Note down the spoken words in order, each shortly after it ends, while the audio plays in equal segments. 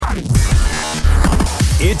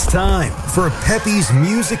It's time for Peppy's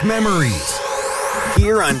Music Memories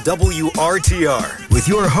here on WRTR with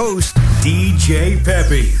your host, DJ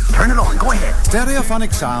Peppy. Turn it on, go ahead.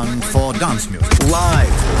 Stereophonic sound for dance music. Live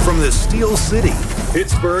from the Steel City,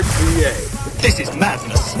 Pittsburgh, PA. This is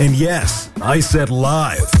madness. And yes, I said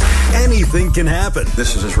live. Anything can happen.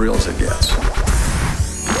 This is as real as it gets.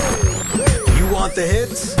 You want the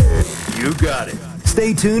hits? You got it.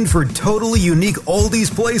 Stay tuned for totally unique oldies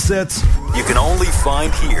playsets you can only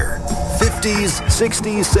find here. 50s,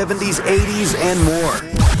 60s, 70s, 80s, and more.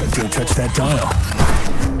 Don't touch that dial.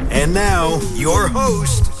 And now, your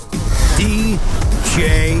host,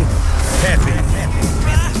 DJ Peppy.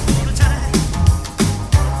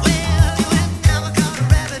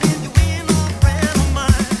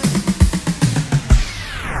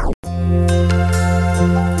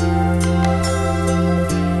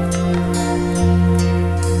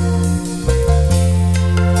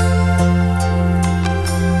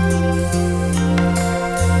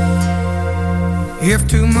 If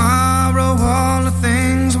tomorrow all the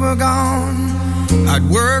things were gone I'd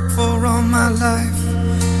work for all my life,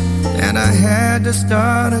 and I had to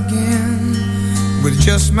start again with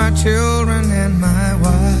just my children and my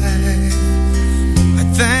wife. I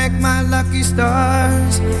thank my lucky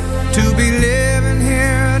stars to be living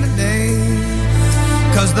here today,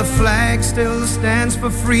 'cause the flag still stands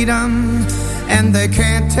for freedom, and they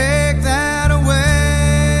can't take that away.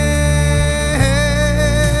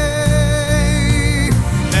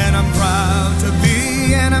 Proud to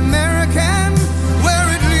be an American, where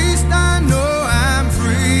at least I know I'm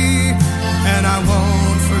free. And I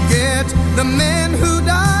won't forget the men who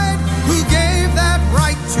died, who gave that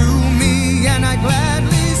right to me. And I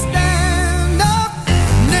gladly stand up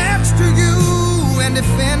next to you and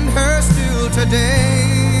defend her still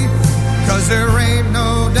today, 'cause there ain't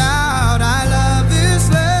no doubt I love this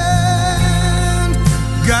land.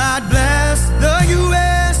 God bless the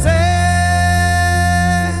USA.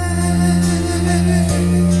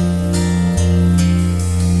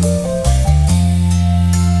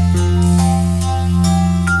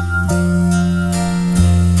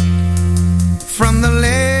 From the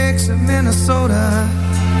lakes of Minnesota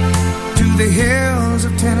to the hills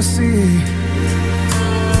of Tennessee,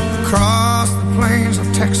 across the plains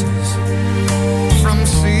of Texas, from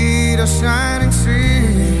sea to shining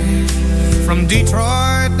sea, from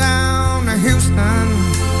Detroit down to Houston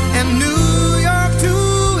and New York to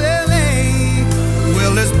LA.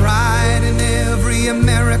 Well, there's pride in every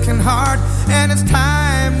American heart, and it's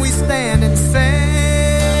time we stand and say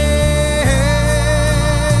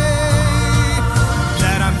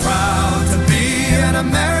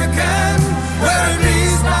American, where at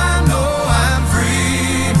least I know I'm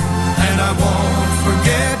free. And I won't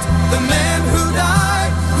forget the men who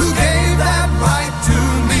died, who gave that right to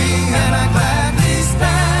me. And I gladly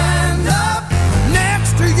stand up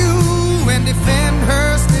next to you and defend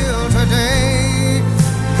her still today,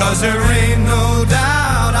 'cause there ain't no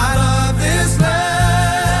doubt I love this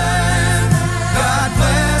land. God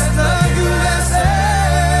bless the USA.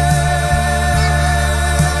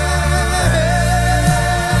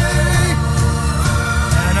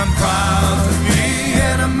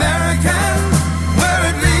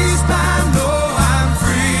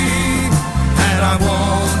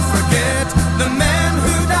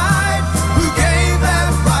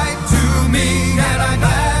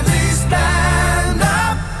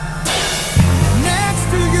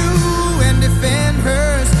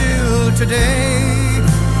 Today,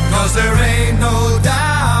 'cause there ain't no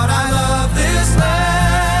doubt I love this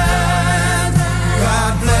land.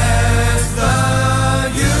 God bless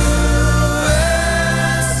the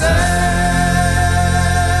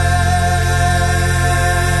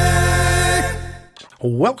USA.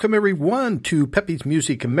 Welcome everyone to Peppy's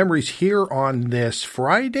Music and Memories here on this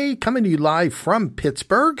Friday, coming to you live from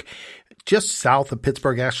Pittsburgh. Just south of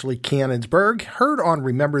Pittsburgh, actually, Canonsburg. Heard on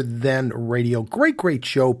Remember Then Radio. Great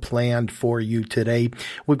show planned for you today.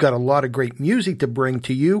 We've got a lot of great music to bring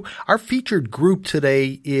to you. Our featured group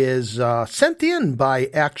today is sent in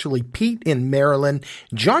by actually Pete in Maryland,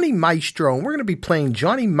 Johnny Maestro. And we're going to be playing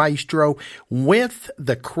Johnny Maestro with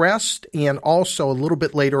the Crest, and also a little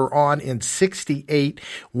bit later on in 68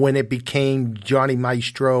 when it became Johnny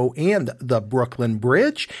Maestro and the Brooklyn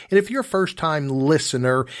Bridge. And if you're a first-time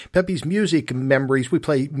listener, Peppy's Music Memories, we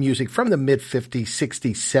play music from the mid-50s,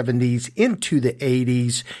 60s, 70s, into the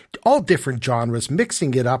 80s, all different genres,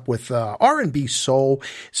 mixing it up with R&B, soul,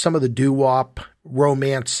 some of the doo-wop,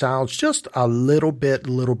 romance sounds, just a little bit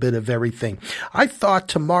of everything. I thought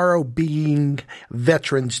tomorrow being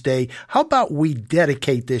Veterans Day, how about we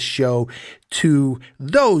dedicate this show to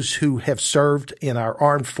those who have served in our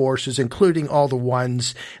armed forces, including all the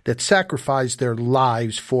ones that sacrificed their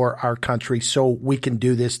lives for our country so we can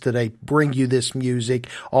do this today, bring you this music,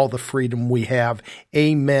 all the freedom we have.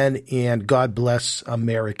 Amen, and God bless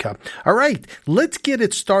America. All right, let's get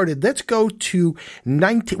it started. Let's go to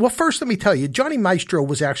Well, first let me tell you, Johnny Maestro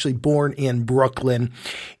was actually born in Brooklyn,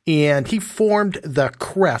 and he formed the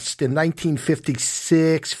Crest in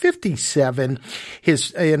 1956, 57.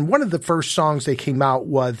 And one of the first songs they came out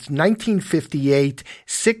was 1958,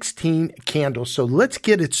 16 Candles. So let's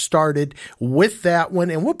get it started with that one,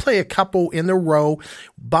 and we'll play a couple in a row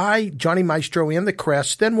by Johnny Maestro and the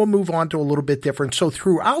Crest. Then we'll move on to a little bit different. So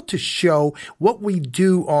throughout the show, what we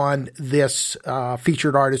do on this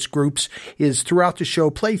featured artist groups is throughout the show,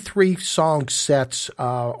 play 3 song sets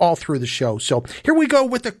all through the show. So here we go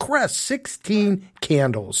with the Crest, 16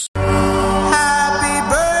 Candles. Happy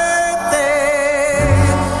birthday,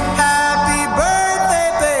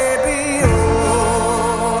 baby.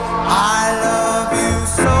 Oh, I love you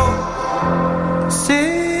so.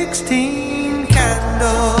 16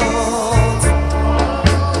 candles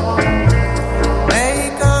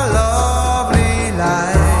make a lovely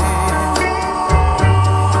life,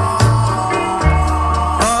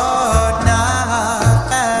 but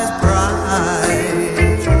not as bright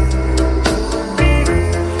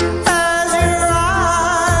as your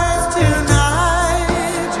eyes tonight.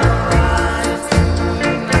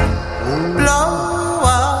 Blow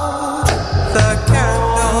out the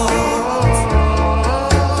candles,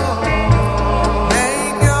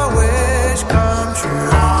 make your wish come true.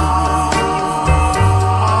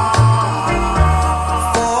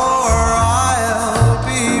 For I'll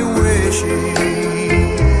be wishing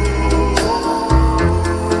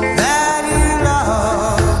that you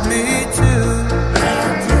love me too.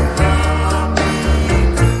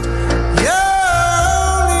 You're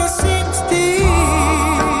only 16,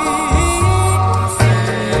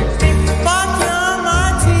 but you're my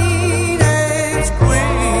teenage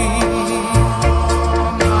queen.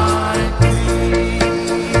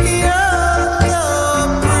 You're the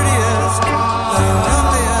prettiest, the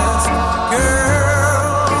loveliest girl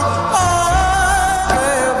I've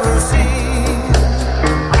ever seen.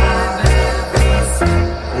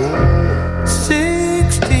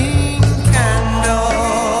 16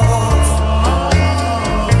 candles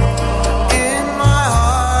in my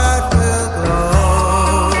heart will glow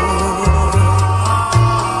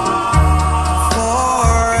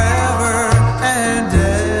forever and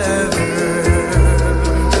ever.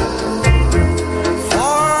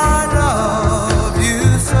 For I love you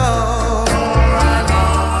so.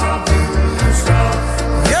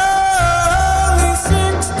 You're only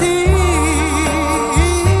 16,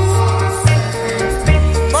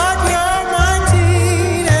 but you're my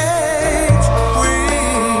teenage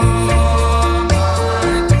queen.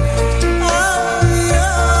 Oh,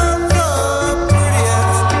 you're the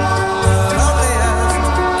prettiest, the loveliest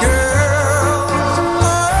girl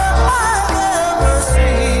I've ever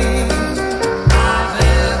seen.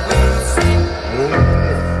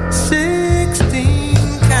 16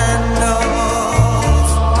 candles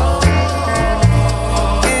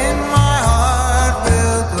in my heart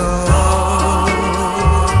will glow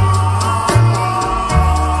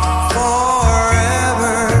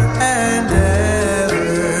forever and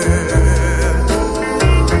ever.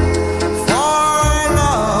 For I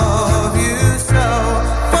love you so.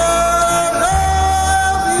 For I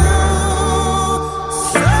love you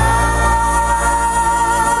so.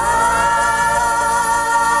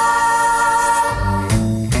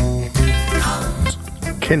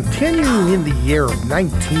 Continuing in the year of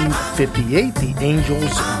 1958, the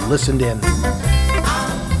Angels listened in.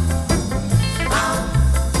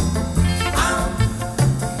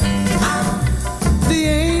 The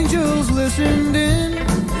angels listened in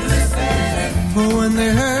when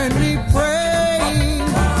they heard me praying.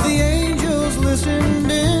 The angels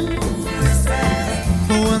listened in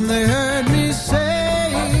when they heard me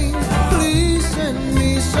saying, please send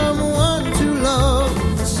me someone to love.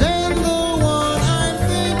 Send the one I'm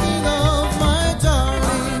thinking of, my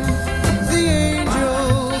darling. The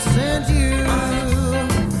angels sent you.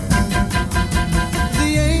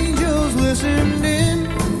 The angels listened in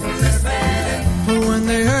when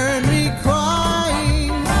they heard me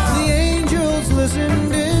crying. The angels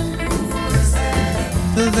listened in.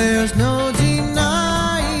 There's no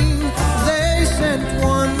denying they sent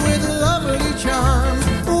one with lovely charms,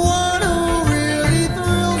 one who really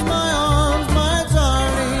thrills my arms, my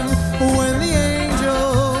darling, when the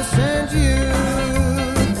angels sent you.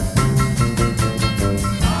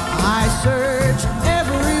 I searched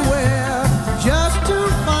everywhere just to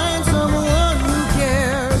find someone who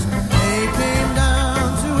cares. They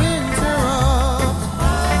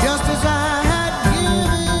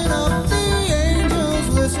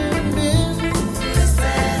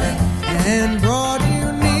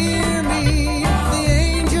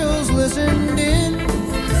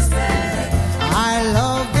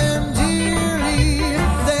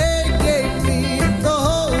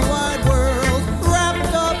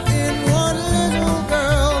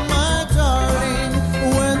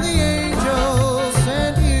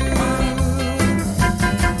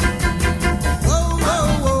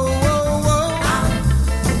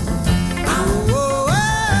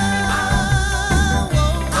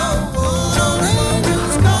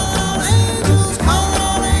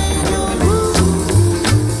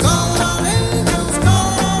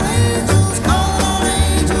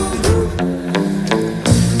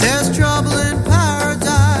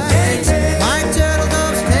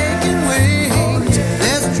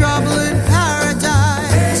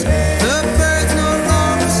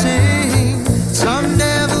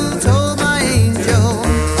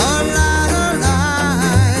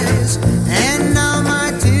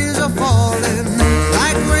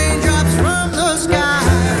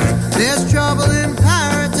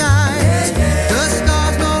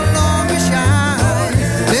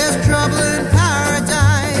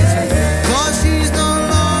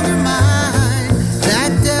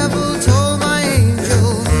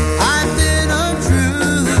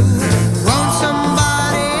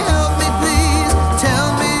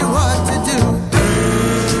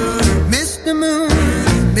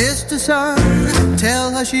Sun, tell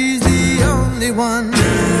her she's the only one.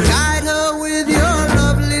 Guide her with your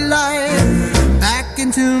lovely light back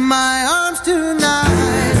into my arms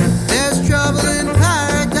tonight. There's trouble in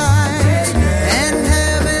paradise, and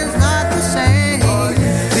heaven's not the same.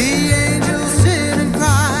 The angels sit and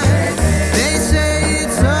cry. They say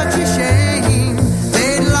it's such a shame.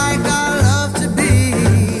 They'd like our love to be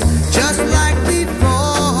just like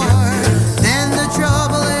before. Then the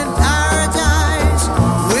trouble in paradise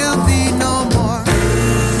will be no more.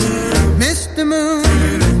 Mr. Moon,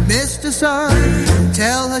 Mr. Sun,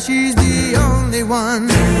 tell her she's the only one.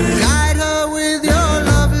 Guide her with your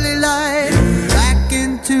lovely light back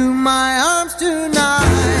into my arms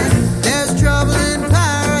tonight. There's trouble in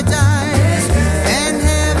paradise, and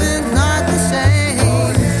heaven's not the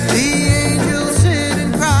same. The angels sit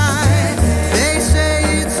and cry. They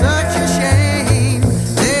say it's such a shame.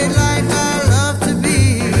 They'd like our love to be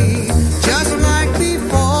just like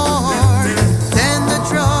before. Then the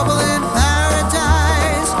trouble in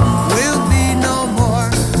paradise will be no more.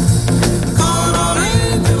 Call on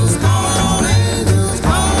angels, call on angels,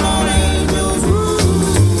 call on angels, woo.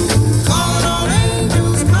 Call on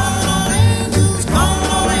angels, call on angels, call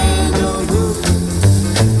on angels, woo.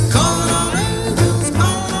 Call on angels,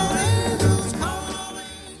 call on angels, call on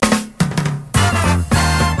angels.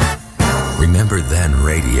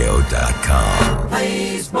 RememberThenRadio.com.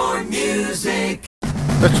 Plays more music.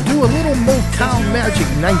 Let's do a little Motown Magic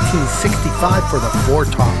 1965 for the Four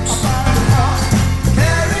Tops.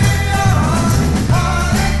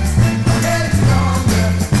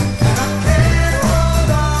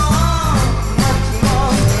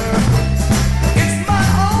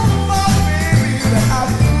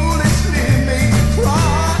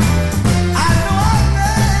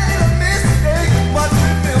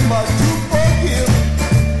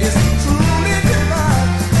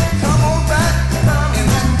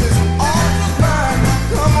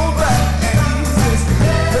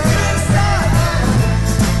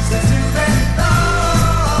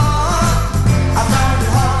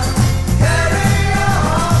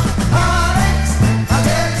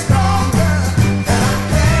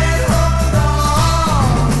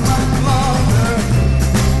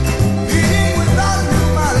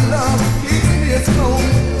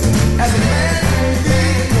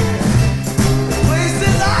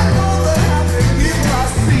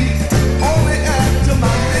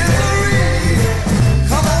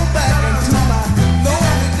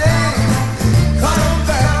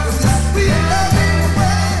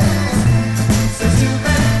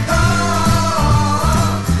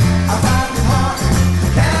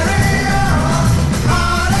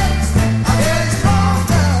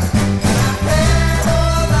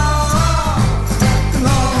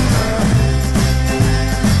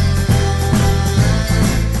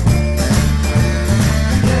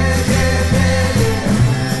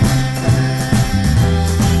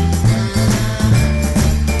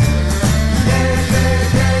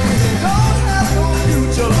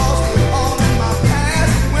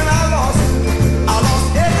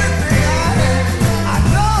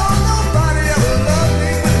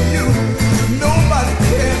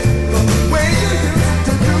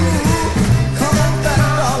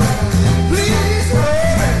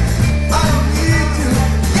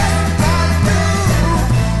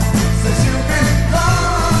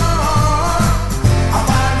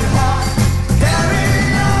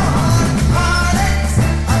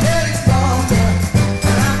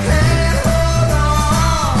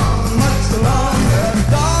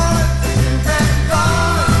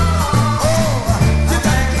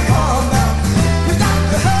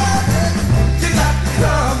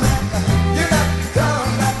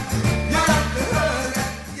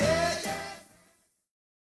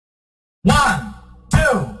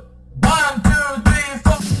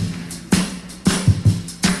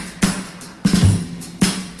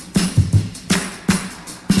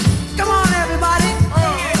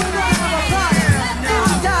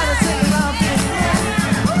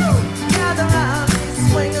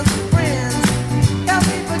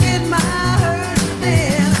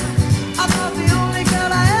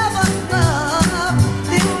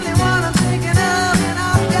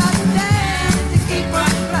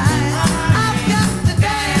 I've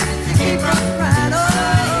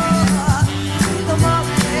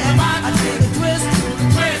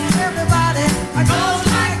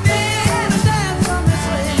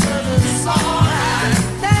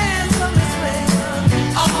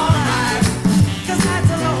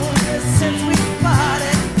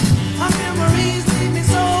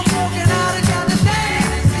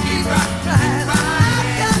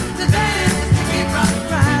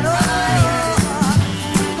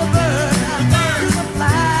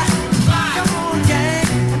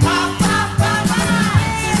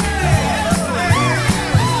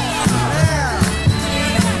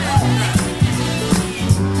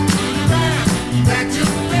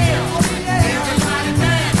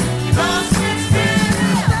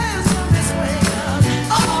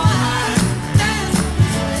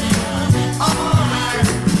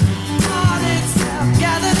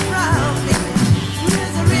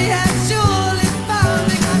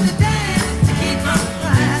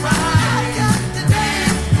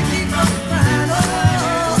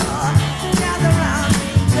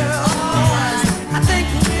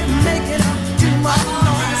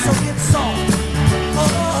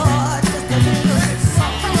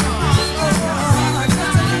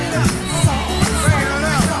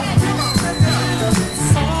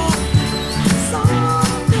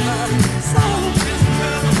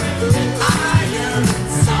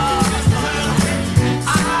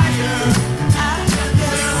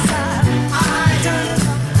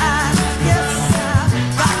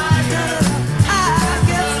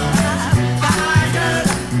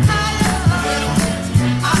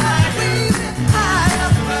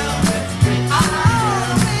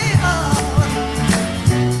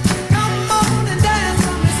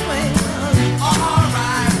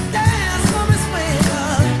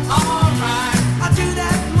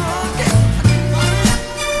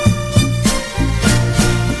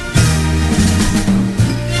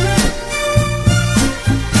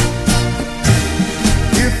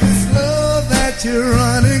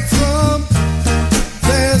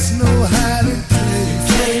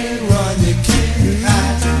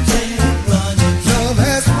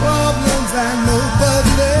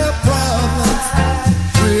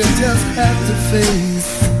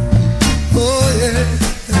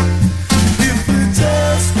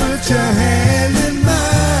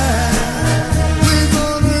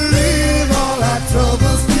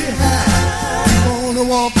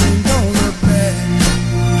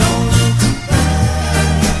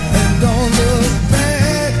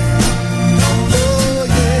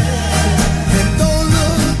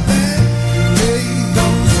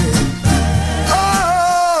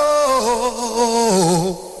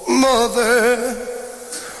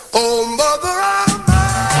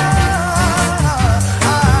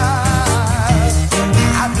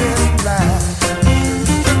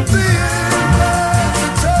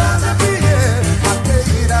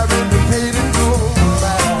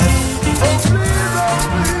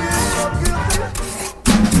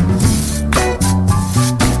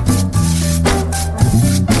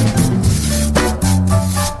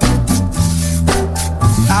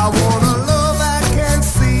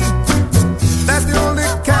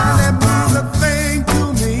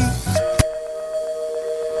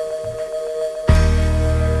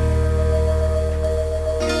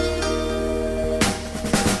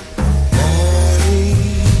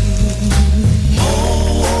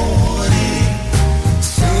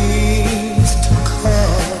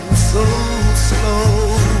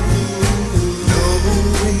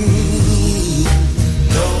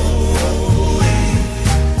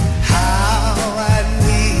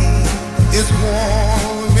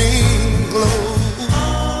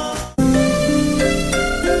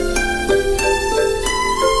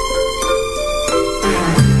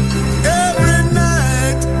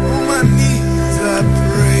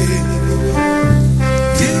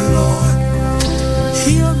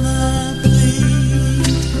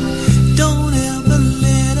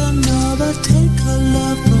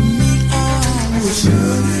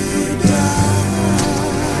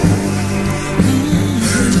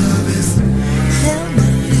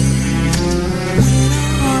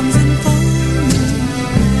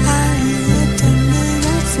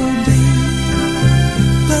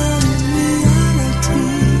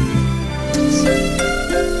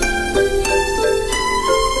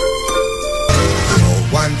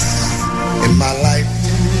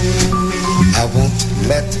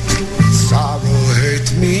Tomorrow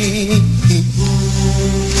hurts me,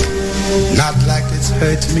 not like it's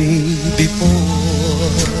hurt me before.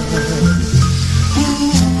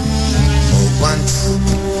 For once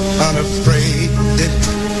unafraid that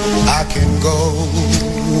I can go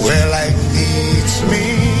where life leads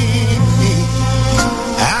me.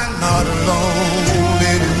 I'm not alone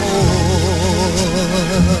anymore.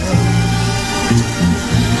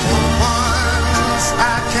 For once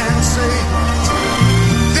I can say,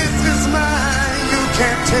 this is mine, you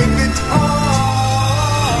can't take it all.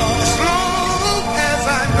 As long as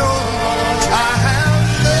I know I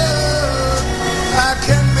have love, I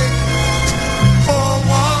can make it. For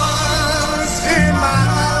once in my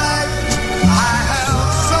life, I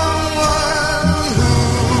have someone who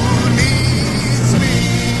needs me.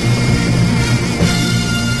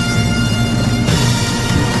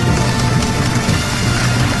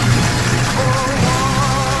 For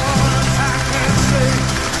once I can say,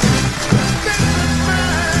 this is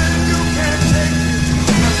mine, you can't take it.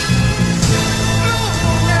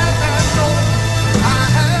 Long as I know I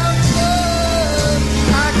have love,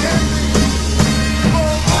 I can make it.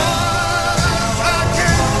 For once I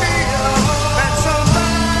can feel that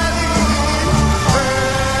somebody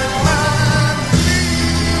heard my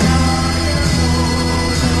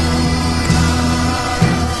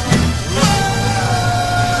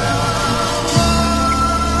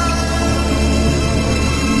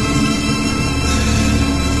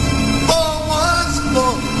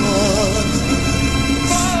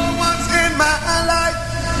for once in my life,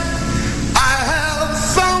 I have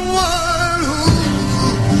someone who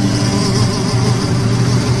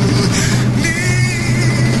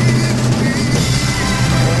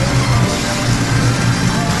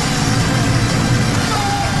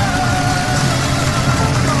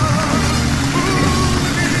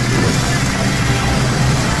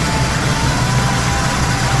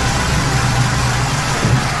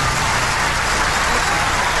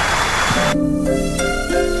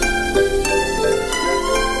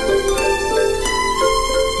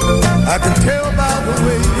I can tell by the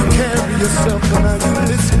way you carry yourself when I you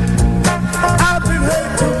listen. I've been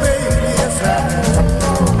hurt too, baby, yes I have.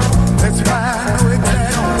 That's why I know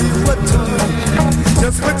exactly what to do.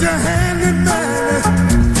 Just put your hand in mine.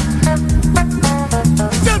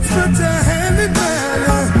 Just put your hand in mine.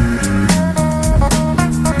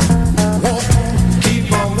 Walk,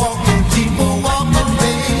 keep on walking, baby. Keep on walking,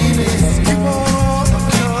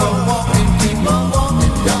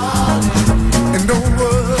 darling. And don't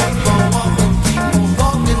worry.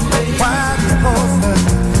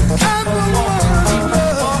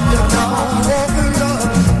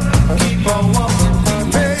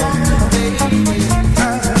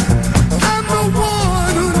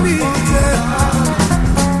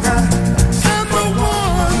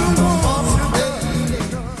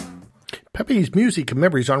 Pepe's Music and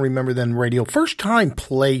Memories on Remember Then Radio. First time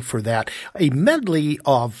play for that. A medley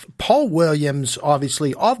of Paul Williams,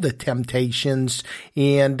 obviously, of The Temptations.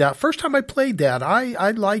 And first time I played that, I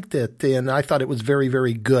liked it, and I thought it was very,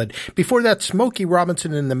 very good. Before that, Smokey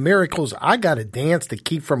Robinson and the Miracles, I Gotta Dance to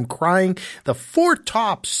Keep From Crying. The Four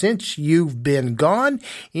Tops, Since You've Been Gone.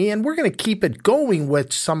 And we're going to keep it going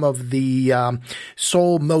with some of the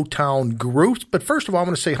soul Motown groups. But first of all, I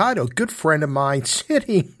want to say hi to a good friend of mine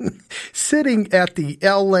sitting at the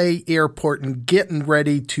LA airport and getting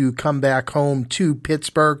ready to come back home to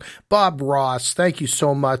Pittsburgh. Bob Ross, thank you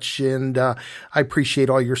so much, and I appreciate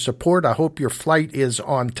all your support. I hope your flight is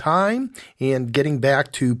on time and getting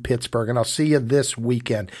back to Pittsburgh, and I'll see you this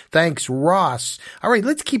weekend. Thanks, Ross. All right,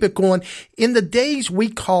 let's keep it going. In the days, we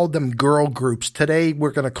called them girl groups. Today,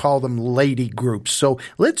 we're going to call them lady groups. So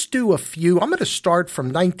let's do a few. I'm going to start from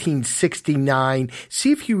 1969.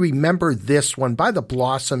 See if you remember this one by the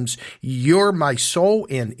Blossoms, You're My Soul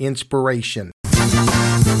and Inspiration.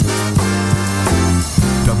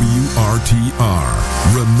 WRTR,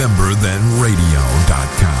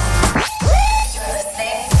 RememberThenRadio.com.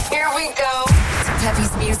 Here we go.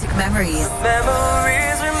 Pepe's Music Memories.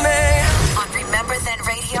 Memories remain On Remember Then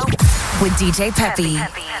Radio with DJ Pepe.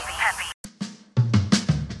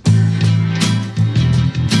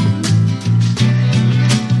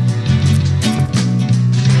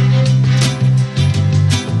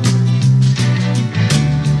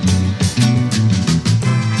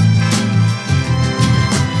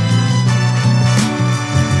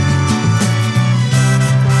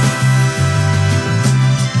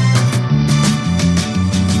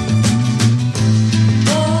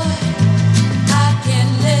 Boy, I can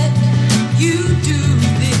let you do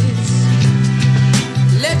this.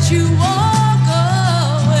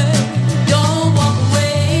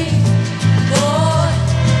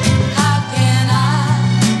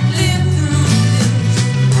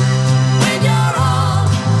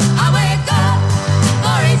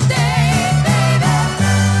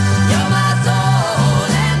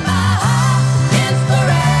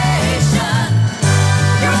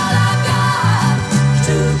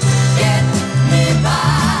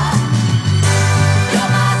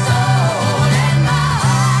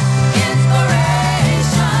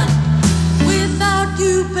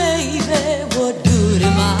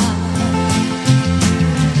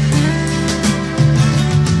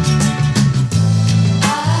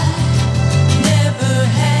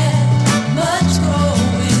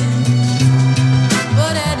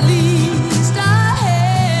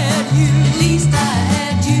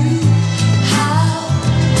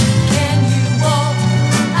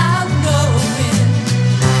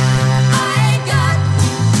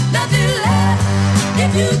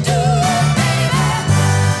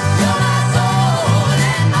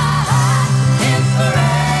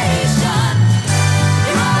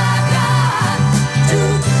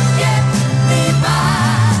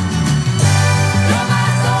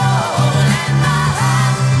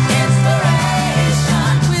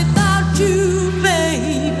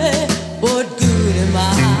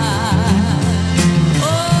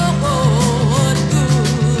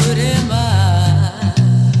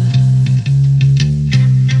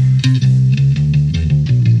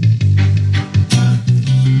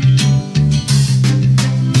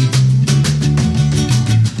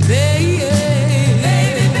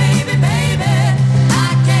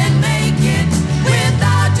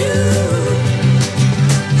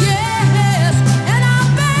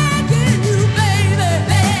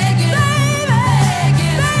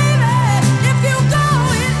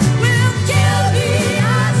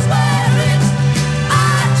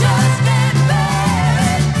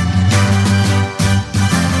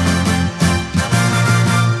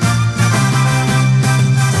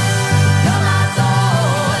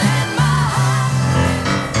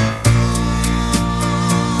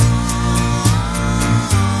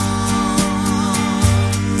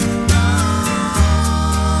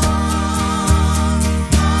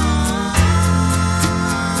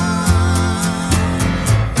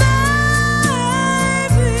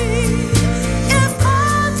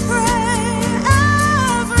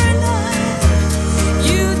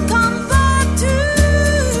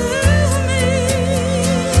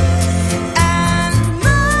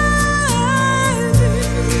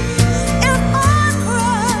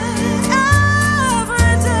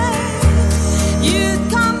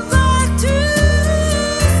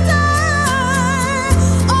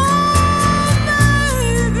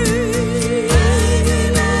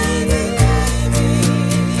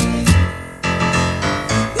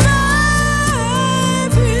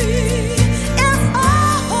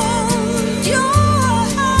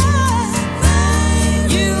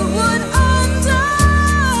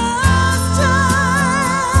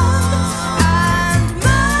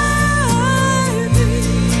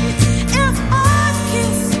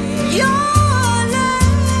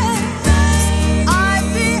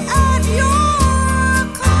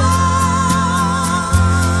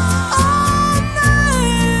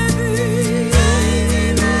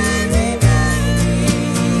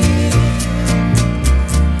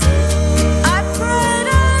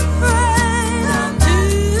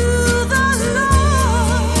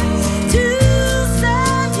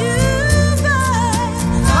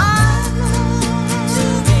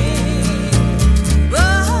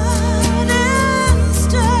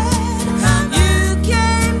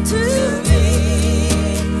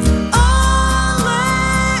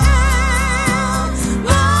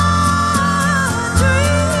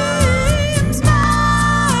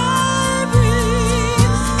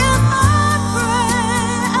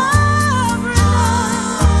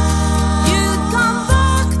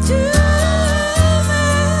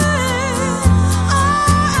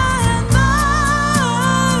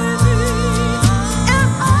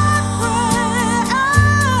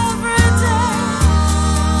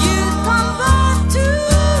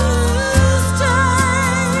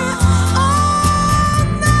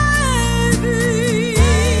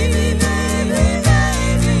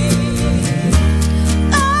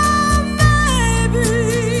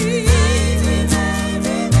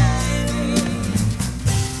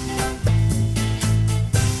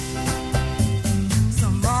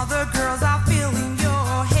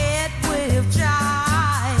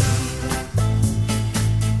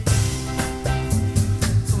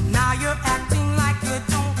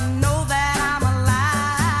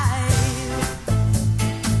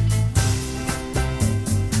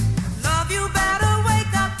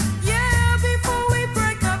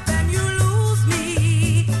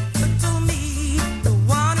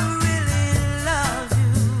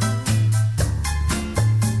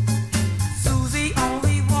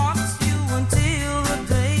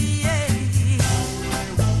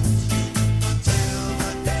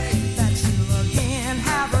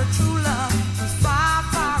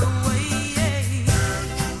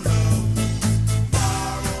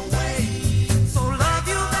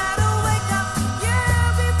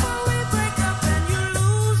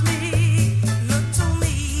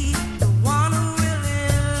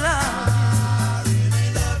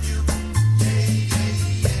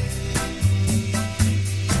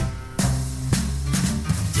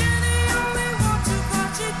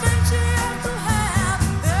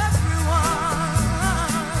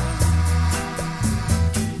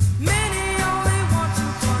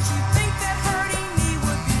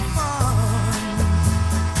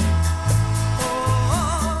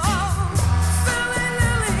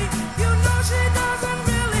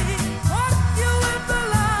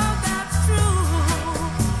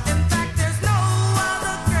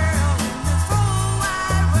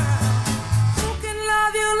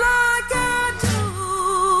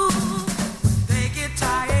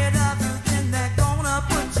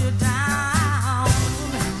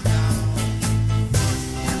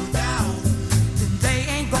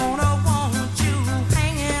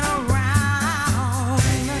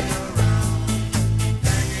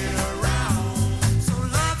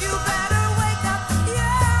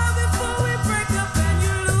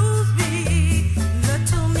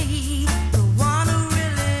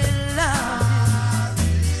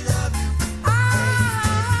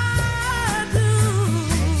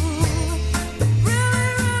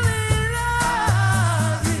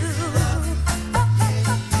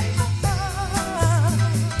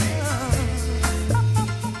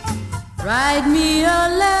 Write me a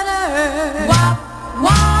letter.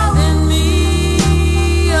 Send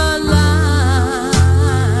me a line.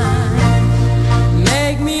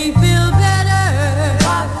 Make me feel better.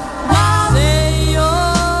 Say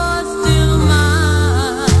you're still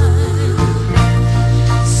mine.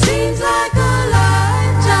 Seems like a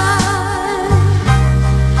lifetime.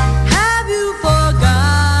 Have you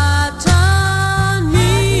forgotten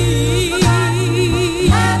me?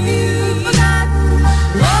 Have you forgotten?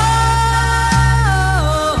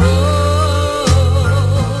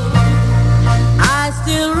 I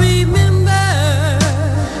still remember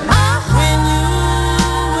when you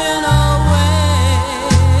went away.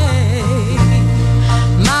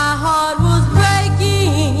 My heart was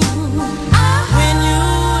breaking when you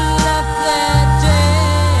left that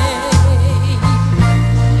day.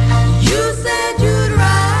 You said you'd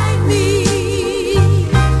write me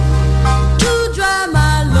to dry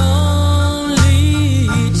my lonely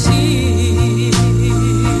tears.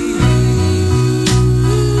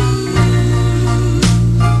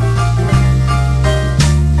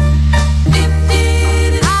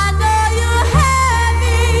 I know you're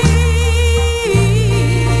having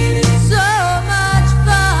so much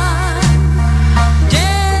fun,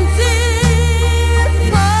 dancing,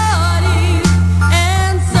 party,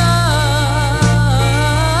 and such.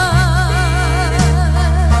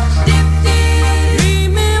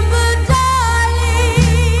 Remember, darling,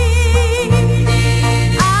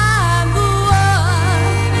 I'm the one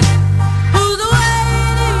who's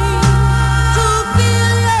waiting to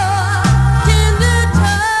feel your tender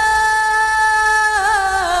touch.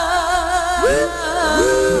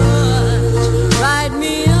 Write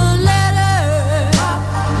me a letter,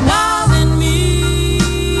 send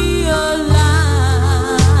me a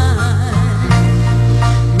line.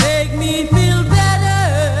 Make me feel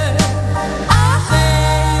better.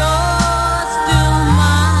 Say you're still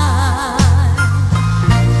mine.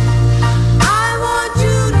 I want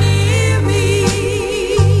you near me.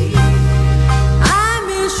 I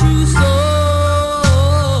miss you so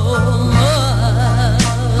much.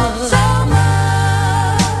 So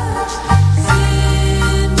much.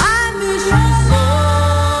 I miss you so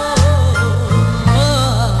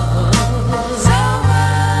much. So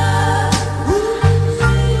much.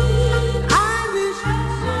 I miss you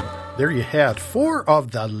so. There you had 4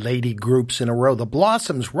 of the lady groups in a row. The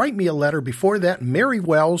Blossoms, Write Me a Letter. Before that, Mary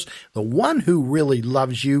Wells, The One Who Really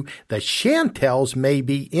Loves You. The Chantels,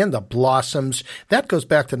 maybe, and the Blossoms. That goes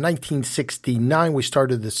back to 1969. We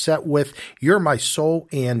started the set with You're My Soul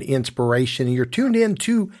and Inspiration. And you're tuned in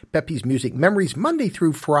to Pepe's Music Memories Monday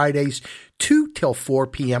through Fridays, 2 till 4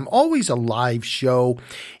 p.m. Always a live show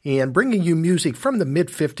and bringing you music from the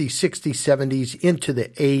mid-50s, 60s, 70s into the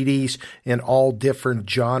 80s in all different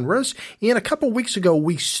genres. And a couple weeks ago,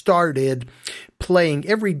 we started playing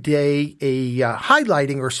every day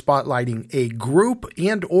highlighting or spotlighting a group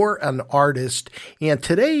and or an artist. And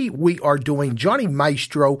today we are doing Johnny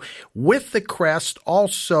Maestro with the Crest,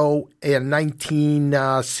 also in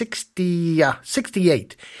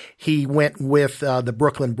 1968. He went with the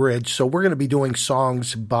Brooklyn Bridge. So we're going to be doing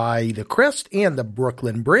songs by the Crest and the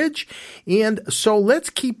Brooklyn Bridge. And so let's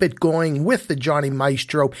keep it going with the Johnny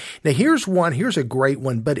Maestro. Now here's a great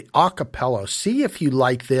one, but a cappella. See if you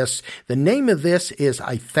like this. The name of this is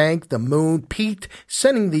I Thank the Moon. Pete,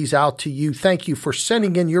 sending these out to you. Thank you for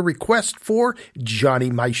sending in your request for Johnny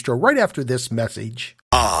Maestro right after this message.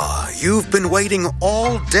 You've been waiting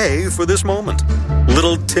all day for this moment.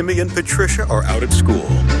 Little Timmy and Patricia are out at school.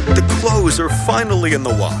 The clothes are finally in the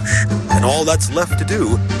wash. And all that's left to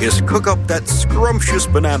do is cook up that scrumptious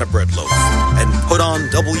banana bread loaf and put on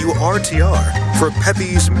WRTR for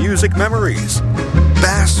Pepe's Music Memories.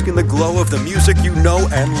 Bask in the glow of the music you know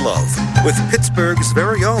and love with Pittsburgh's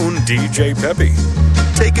very own DJ Pepe.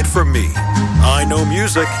 Take it from me. I know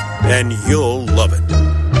music, and you'll love it.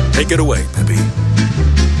 Take it away, Pepe.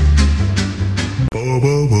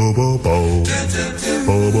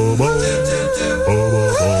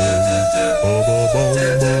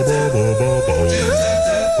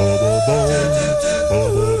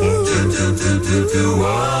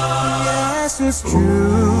 Yes, it's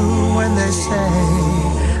true when they say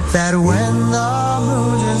that when the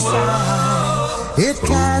moon is bright, it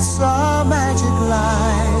casts a magic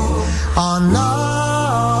light on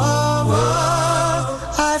love.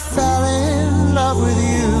 I fell in love with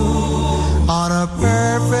you on a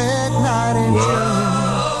perfect night in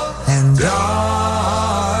June, and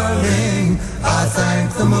darling, I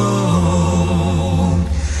thank the moon.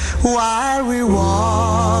 While we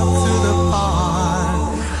walked through the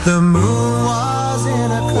park, the moon was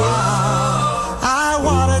in a cloud. I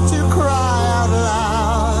wanted to cry out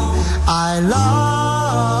loud, I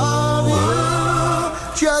love you.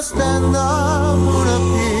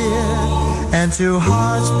 and two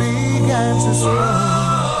hearts began to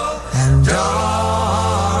slow. And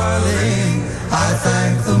darling, I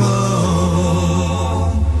thank the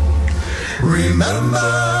moon.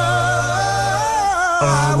 Remember,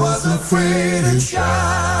 I was afraid and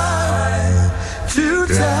shy to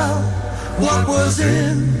tell what was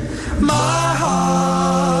in my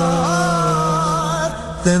heart.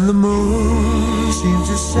 Then the moon seemed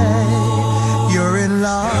to say, you're in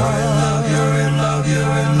love, you're in love,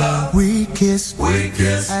 you're in love. We kissed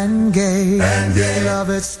and gave love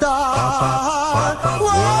its start.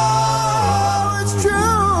 Whoa, it's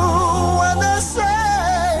true when they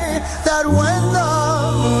say that when the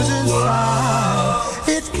moon's inside,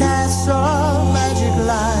 it casts a magic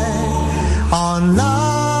light on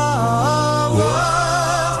love.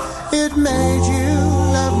 It made you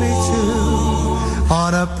love me too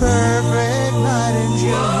on a perfect night in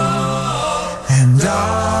June. And darling,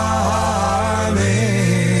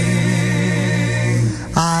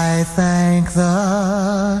 I thank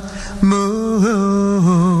the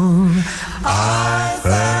moon. I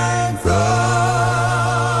thank the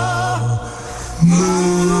moon.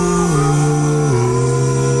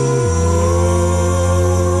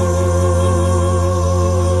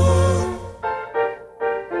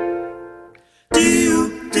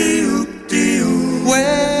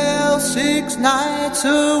 Well, 6 nights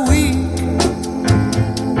a week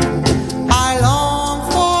I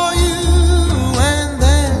long for you, and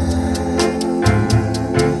then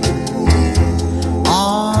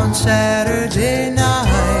on Saturday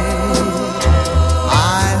night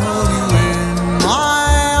I hold you in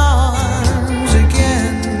my arms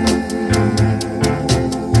again.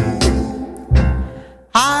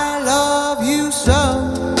 I love you so,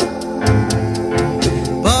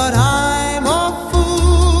 but I'm a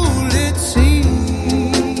fool, it seems,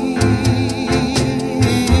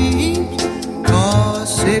 'cause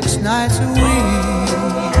 6 nights a week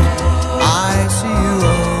I see you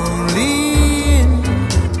only in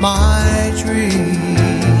my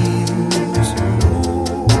dreams.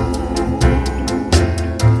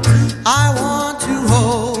 I want to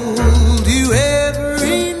hold you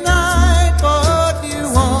every night, but you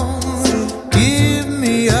won't give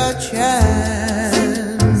me a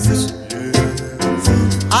chance.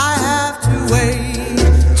 I have to wait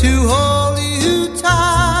to hold you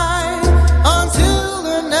tight until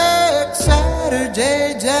the next Saturday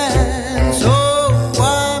dance. Oh,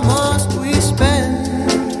 why must we spend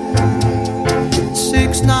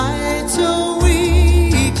 6 nights a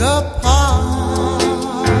week apart,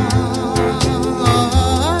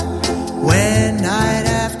 when night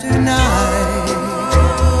after night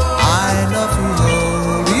I love to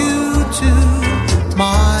hold you to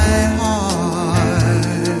my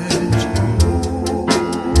heart.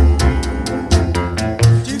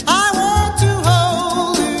 I want to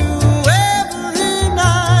hold you every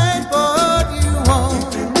night, but you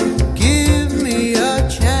won't give me a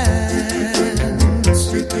chance.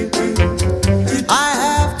 I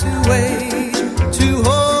have to wait to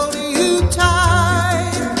hold you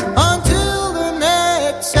tight until the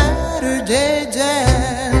next Saturday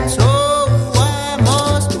dance. Oh, why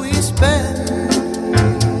must we spend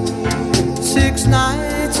 6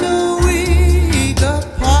 nights a week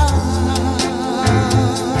apart,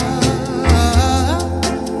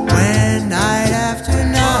 when night after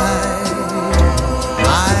night I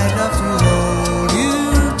love to hold you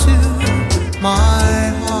to my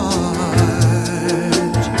heart.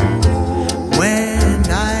 When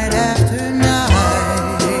night after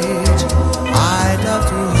night I love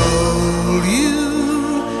to hold you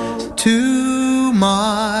to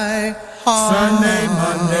my heart. Sunday,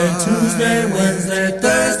 Monday, Tuesday, Wednesday,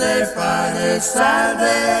 Thursday, Friday,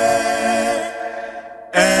 Saturday,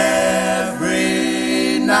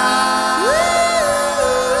 every night.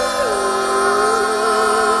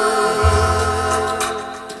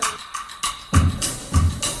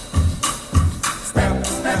 Step,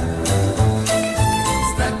 step,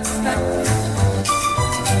 step, step, step,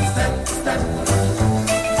 step, step,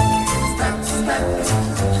 step.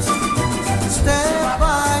 Step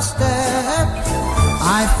by step I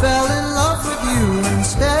fell in love with you, and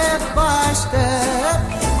step by step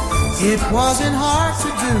it wasn't hard to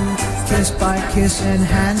do. Kiss by kiss and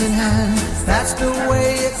hand in hand, that's the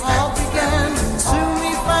way it all began. Soon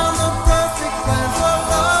we found the perfect plan for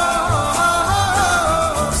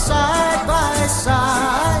love. Side by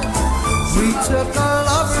side we took a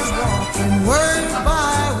lover's walk, and word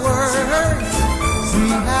by word we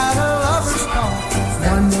had a lover's talk.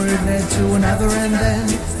 One word led to another, and then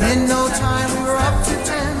in no time we were up to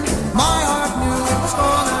 10. My heart knew it was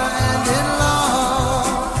gonna end in love.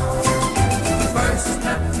 First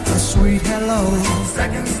step, A sweet hello.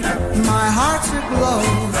 second step, My heart blow.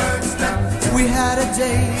 We had a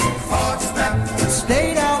date,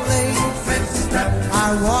 stayed out late.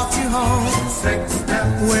 I walked you home,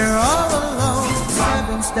 we're all alone.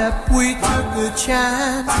 7-step, we took a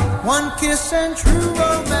chance. 1 kiss and true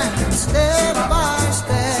romance. Step by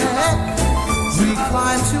step, we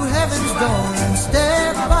climbed to heaven's door. And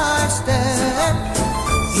step by step,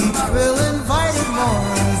 each thrill invited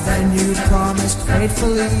more than you promised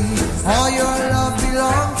faithfully. All your love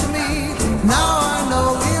belonged to me. Now I know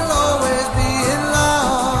we'll always be in love.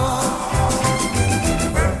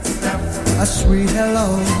 A sweet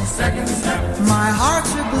hello, my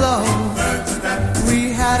heart's aglow. We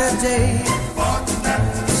had a date,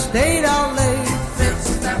 stayed out late.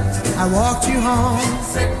 I walked you home,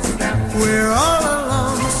 we're all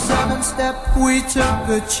alone. 7-step, we took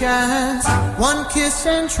a chance. 1 kiss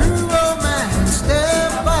and true romance.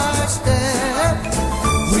 Step by step,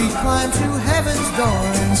 we climbed to heaven's door.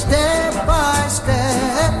 And step by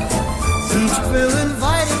step, each thrill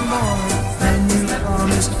invited more than you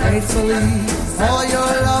promised faithfully. All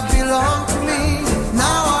your love belonged to me.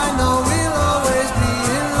 Now I know we'll always be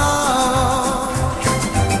in love.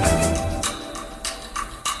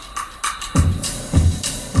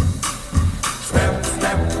 Step,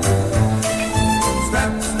 step,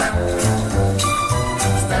 step, step,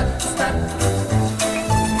 step, step,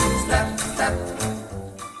 step, step.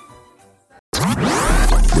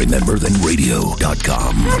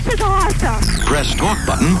 RememberThenRadio.com. This is awesome. Press talk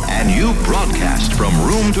button and you broadcast from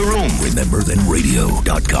room to room.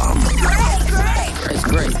 RememberThenRadio.com.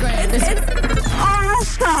 Great. It's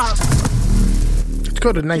awesome. Let's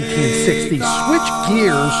go to 1960. Switch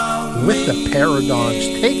gears with the Paradogs.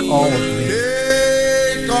 Take all of me.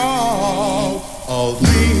 Take all of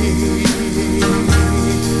me.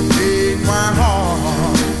 Take my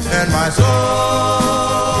heart and my soul.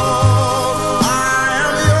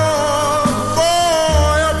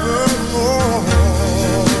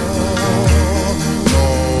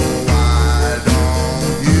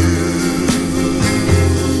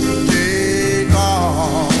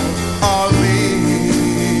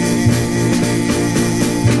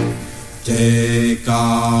 Take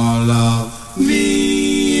all of me.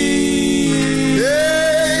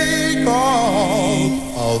 Take all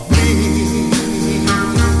of me.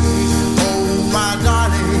 Oh, my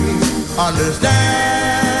darling, understand.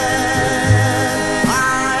 I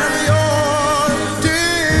am yours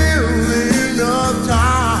till the end of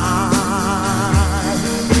time.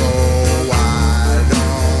 So why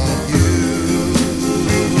don't you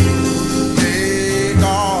take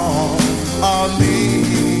all of me?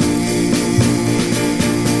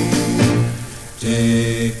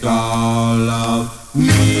 Take all of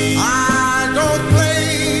me. I don't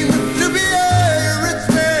claim to be a rich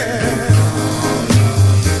man.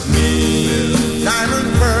 Me, diamond,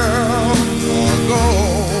 pearl, or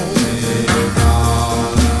gold. Take all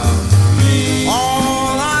of me.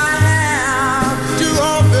 All I have to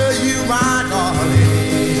offer you, my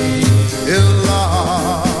darling, is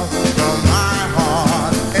love from my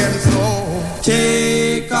heart and soul.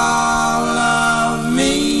 Take all of me.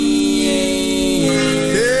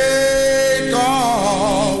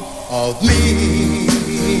 Of me,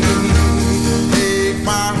 take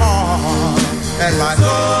my heart and my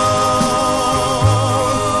soul.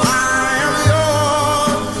 I am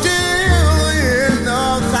yours till the end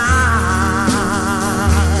of time.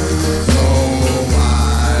 So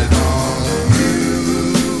why don't you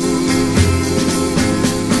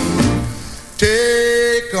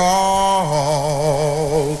take all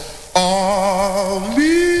of me?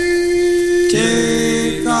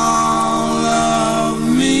 Take all of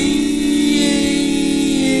me.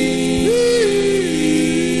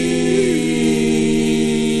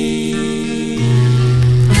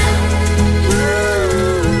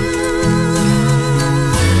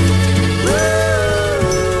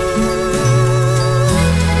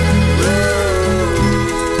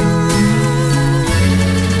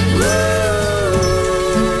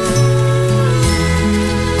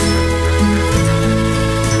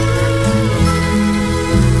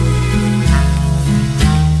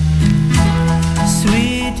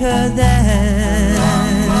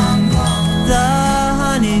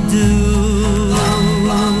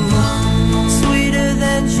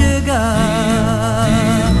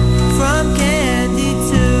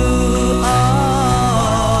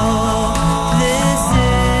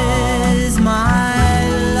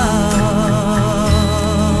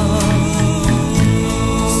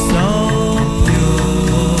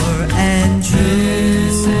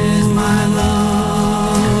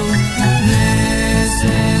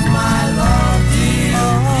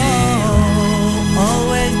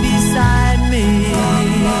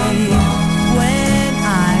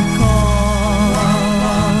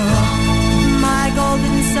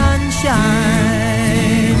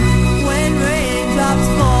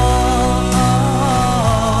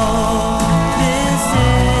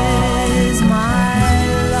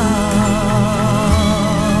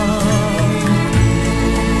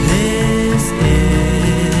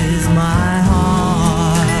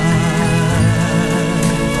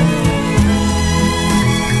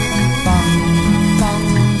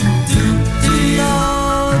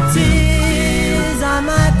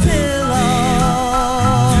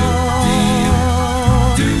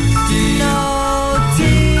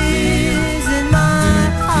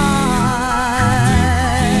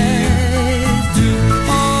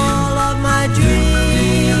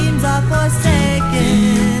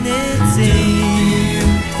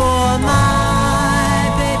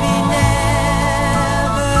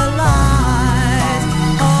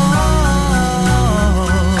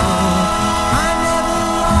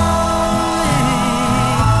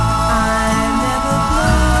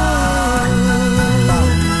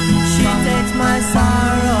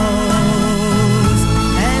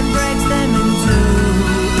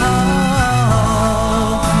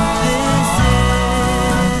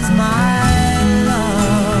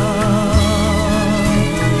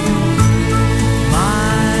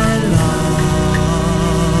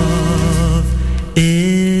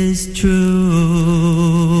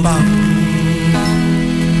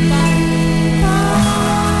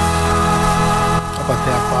 about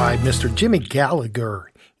that by Mr. Jimmy Gallagher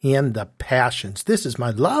and the Passions. This Is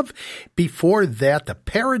My Love. Before that, the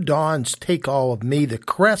Paradons, Take All of Me, the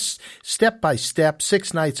Crests, Step by Step,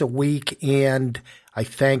 6 nights a week, and I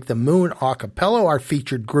thank the Moon Acapella, our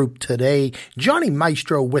featured group today, Johnny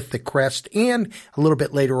Maestro with the Crest, and a little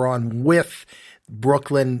bit later on with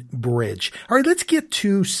Brooklyn Bridge. All right, let's get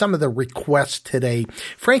to some of the requests today.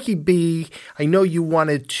 Frankie B, I know you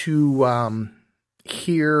wanted to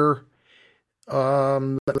hear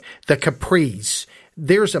the Capris.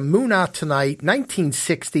 There's a Moon Out Tonight,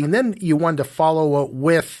 1960, and then you wanted to follow it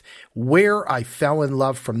with Where I Fell in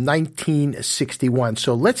Love from 1961.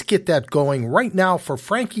 So let's get that going right now for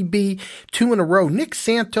Frankie B. 2 in a row, Nick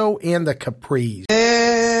Santo and the Capris.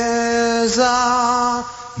 There's a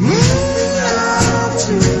moon out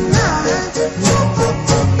tonight.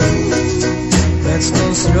 Let's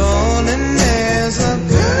go strolling. There's a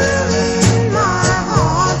girl in my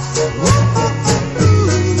heart.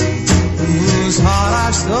 Whose heart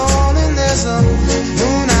I've stolen. There's a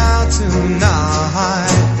moon out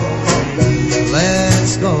tonight.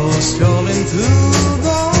 Let's go strolling through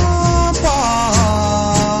the park.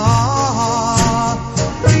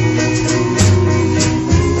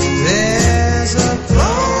 There's a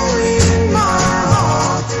glow in my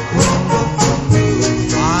heart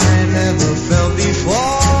I never felt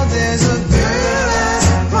before. There's a girl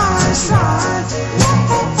at my side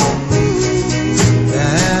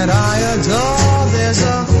that I adore. There's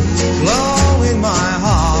a glow in my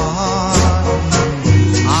heart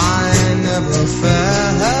I never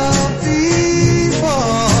felt before.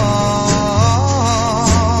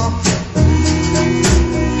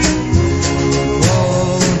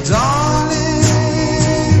 Oh, darling,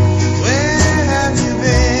 where have you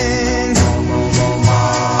been?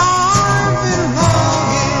 I've been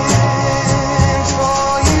longing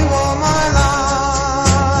for you all my life.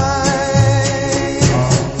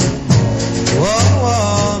 Whoa,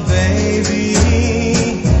 whoa, baby,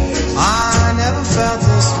 I never felt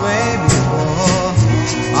this way before.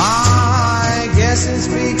 I guess it's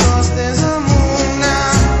because there's a moon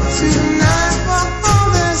out tonight. Oh,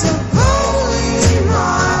 there's a glow in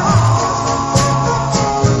my heart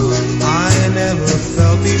I never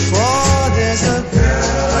felt before. There's a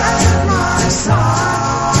girl at my side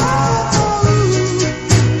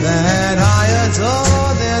that I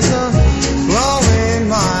adore. There's a glow in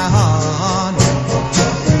my heart.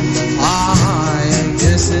 I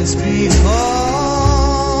guess it's because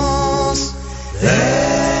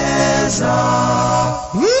there's a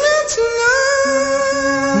moon out tonight.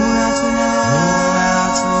 Moon out tonight. Moon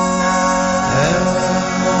out tonight.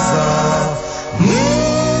 There's a moon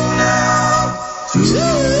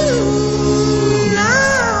out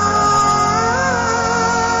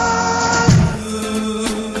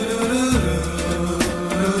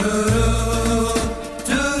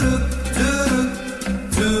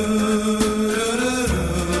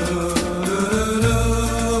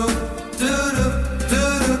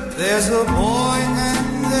There's a boy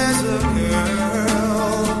and there's a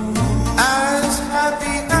girl, as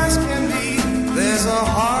happy as can be. There's a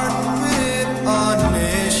heart with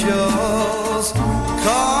initials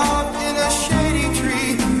carved in a shady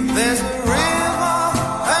tree. There's a river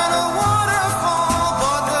and a waterfall,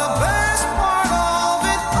 but the best part of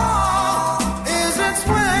it all is it's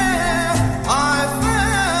where I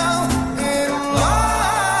fell in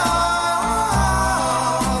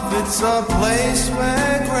love. It's a place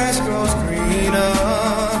where grass grows greener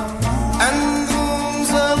and the moon's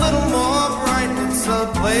a little more bright. It's a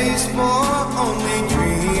place for only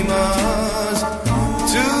dreamers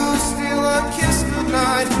to steal a kiss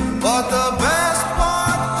goodnight. But the best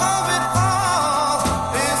part of it all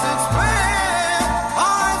is it's where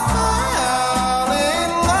I fell in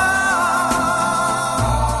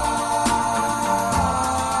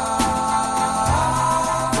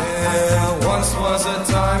love. There once was a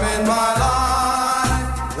time in my life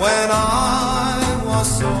when I was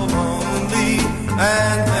so lonely,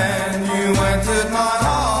 and then you entered my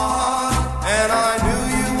heart, and I knew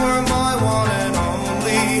you were my one and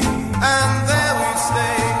only, and there we'd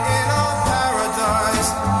stay in our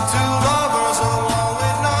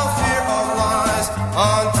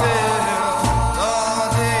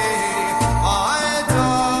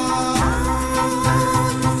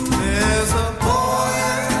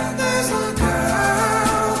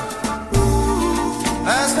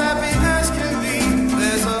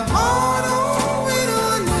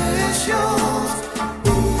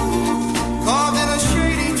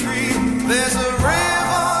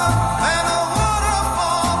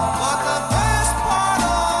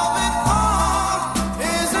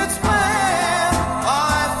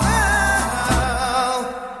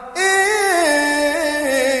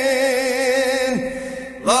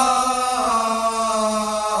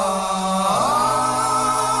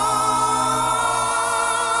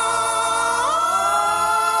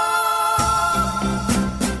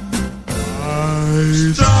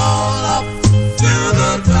stroll up to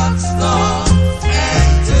the drugstore,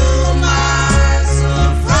 and to my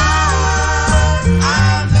surprise,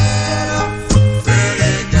 I met a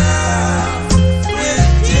pretty girl with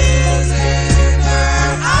tears in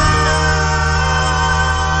her eyes.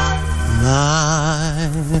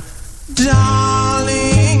 My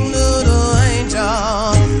darling little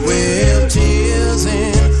angel with tears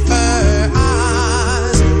in her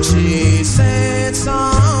eyes. She said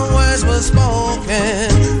some words were spoken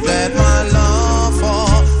that my love for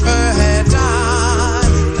her had died,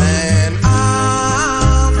 and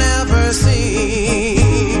I'll never see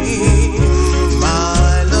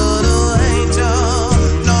my little angel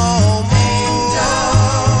no more.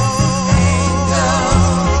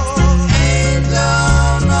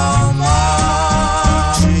 Angel no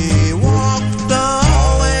more. She walked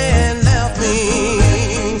away and left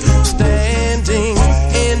me standing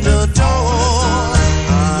in the door.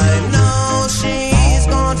 I know she's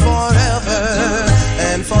gone forever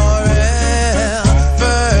and forevermore,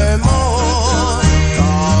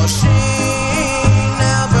 'cause she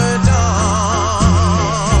never done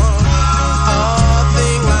a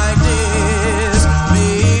thing like this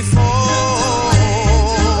before.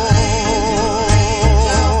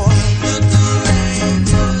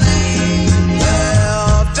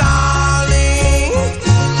 Well, darling,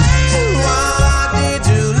 why did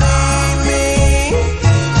you leave me?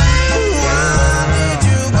 Why did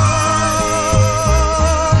you go?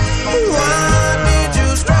 Why did you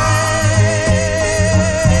stray?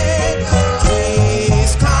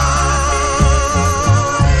 Please come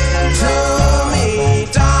to me,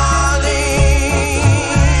 darling.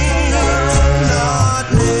 Not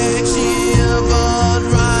next year, but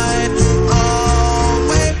right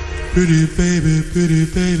away. Pretty baby,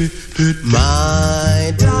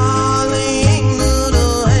 my darling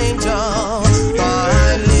little angel.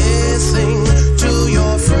 By listening to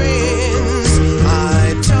your friends,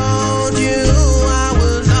 I told you I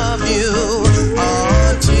would love you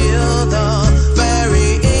until the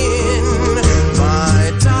very end.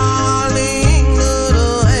 My darling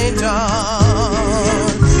little angel,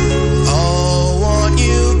 oh, won't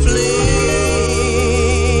you please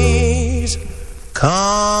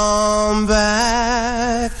come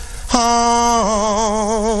back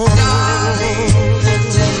home? Darling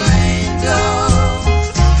little angel,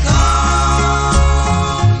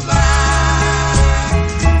 come back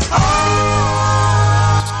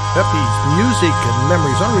home. Pepe's Music and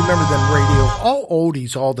Memories on Remember Then Radio, all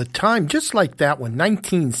oldies all the time, just like that one,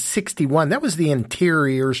 1961. That was the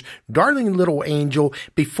Interiors, Darling Little Angel.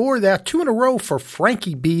 Before that, 2 in a row for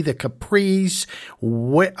Frankie B, the Capris,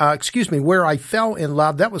 Where I Fell in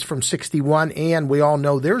Love. That was from 61, and we all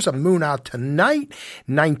know There's a Moon Out Tonight,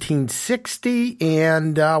 1960.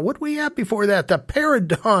 And what do we have before that? The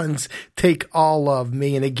Paradons, Take All of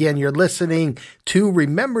Me. And again, you're listening to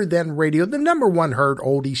Remember Then Radio, the number one heard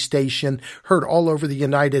oldie station, heard all over the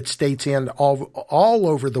United States and all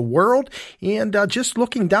over the world. And just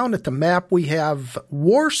looking down at the map, we have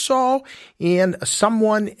Warsaw and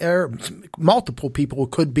someone, or multiple people who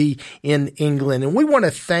could be in England. And we want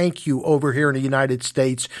to thank you over here in the United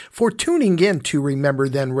States for tuning in to Remember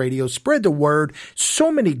Then Radio. Spread the word.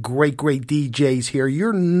 So many great DJs here.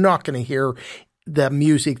 You're not going to hear the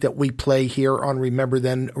music that we play here on Remember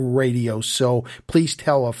Then Radio. So please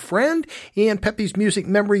tell a friend. And Pepe's Music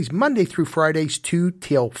Memories, Monday through Fridays, 2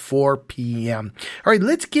 till 4 p.m. All right,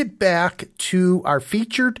 let's get back to our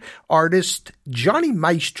featured artist, Johnny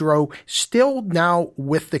Maestro, still now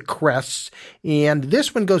with the Crests. And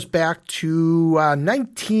this one goes back to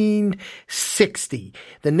 1960.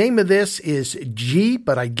 The name of this is G,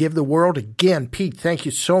 But I Give the World. Again, Pete, thank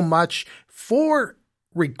you so much for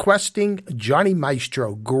requesting Johnny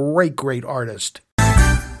Maestro. Great artist.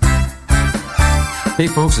 Hey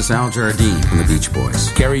folks, it's Al Jardine from the Beach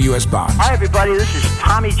Boys. Gary U.S. Bonds. Hi everybody, this is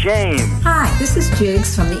Tommy James. Hi, this is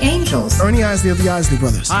Jigs from the Angels. Ernie Isley of the Isley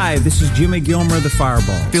Brothers. Hi, this is Jimmy Gilmer of the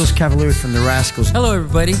Fireballs. Phil's Cavalier from the Rascals. Hello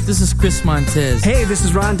everybody, this is Chris Montez. Hey, this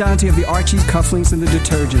is Ron Dante of the Archies, Cufflinks, and the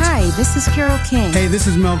Detergents. Hi, this is Carol King. Hey, this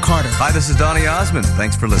is Mel Carter. Hi, this is Donny Osmond.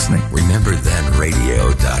 Thanks for listening.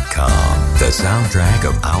 RememberThenRadio.com, the soundtrack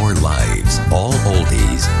of our lives. All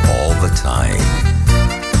oldies, all the time.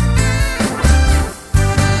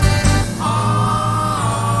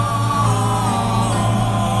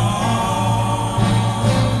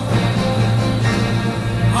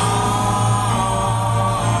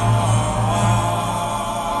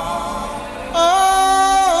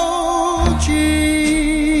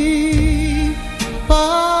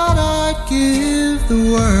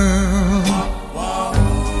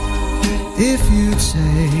 If you'd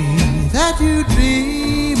say that you'd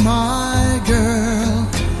be my girl,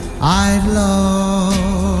 I'd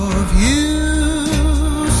love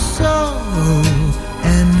you so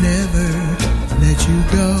and never let you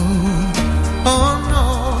go. Oh no,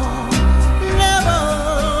 never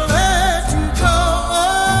let you go.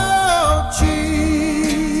 Oh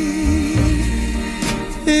gee,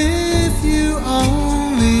 if you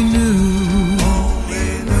only knew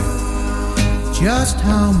just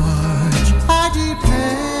how much I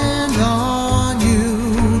depend on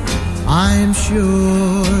you, I'm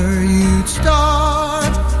sure you'd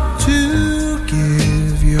start to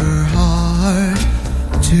give your heart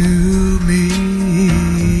to me.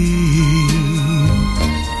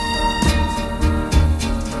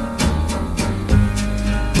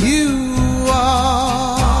 You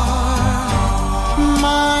are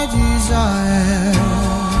my desire,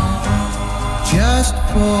 just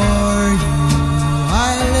for you I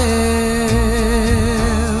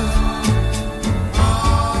live.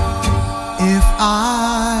 If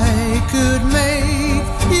I could make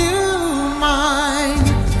you mine,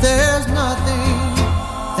 there's nothing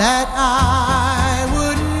that I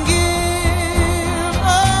wouldn't give.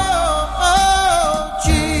 Oh, oh,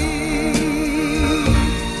 gee,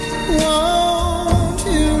 won't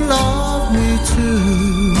you love me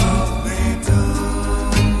too?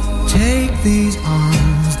 Take these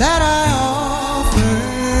arms that I offer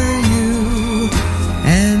you,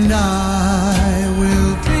 and I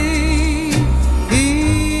will be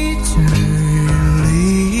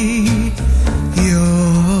eternally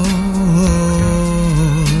yours.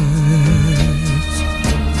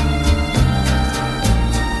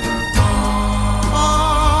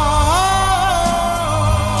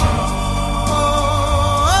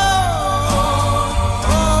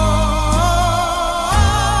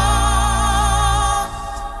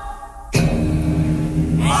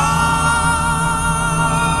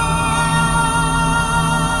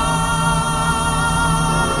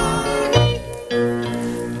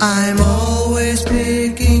 I'm always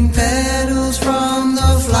picking petals from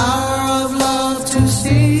the flower of love to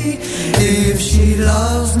see if she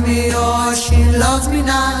loves me or she loves me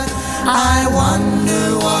not. I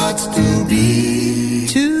wonder what's to be.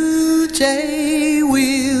 Today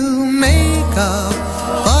we'll make up,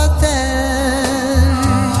 but then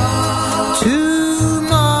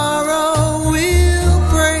tomorrow we'll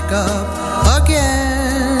break up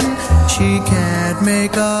again. She can't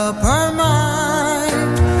make up her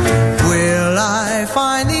mind. Will I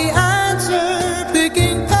find the answer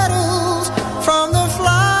picking petals from the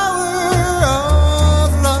flower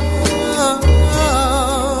of love?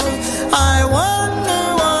 I wonder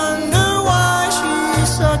why she's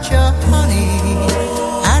such a honey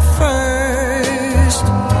at first.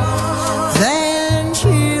 Then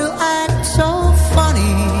she'll act so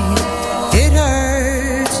funny, it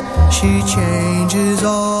hurts. She changes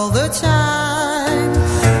all the time.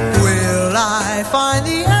 Will I find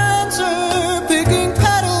the answer picking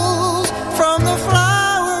petals from the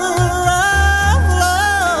flower of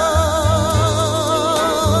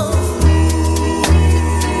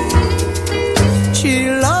love? She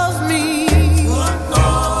loves me,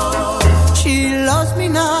 she loves me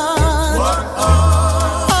not.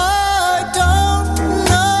 I don't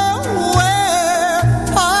know where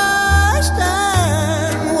I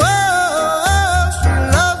stand. Well, she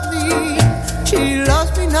loves me, she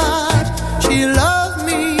loves me not. She loves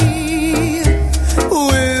me.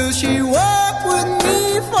 Will she walk with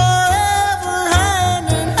me forever, hand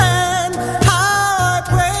in hand? How I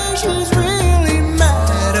pray she's really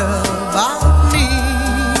mad about me,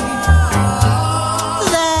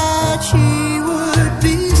 that she would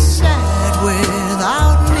be sad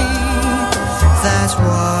without me. That's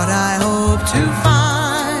what I hope to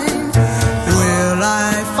find. Will I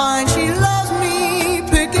find she loves me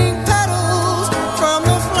picking petals from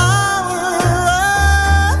the flower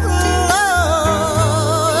of love?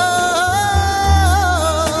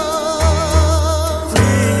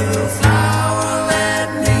 Little flower, let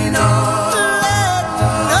me know. Let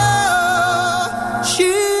me know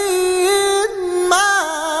she's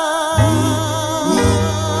mine.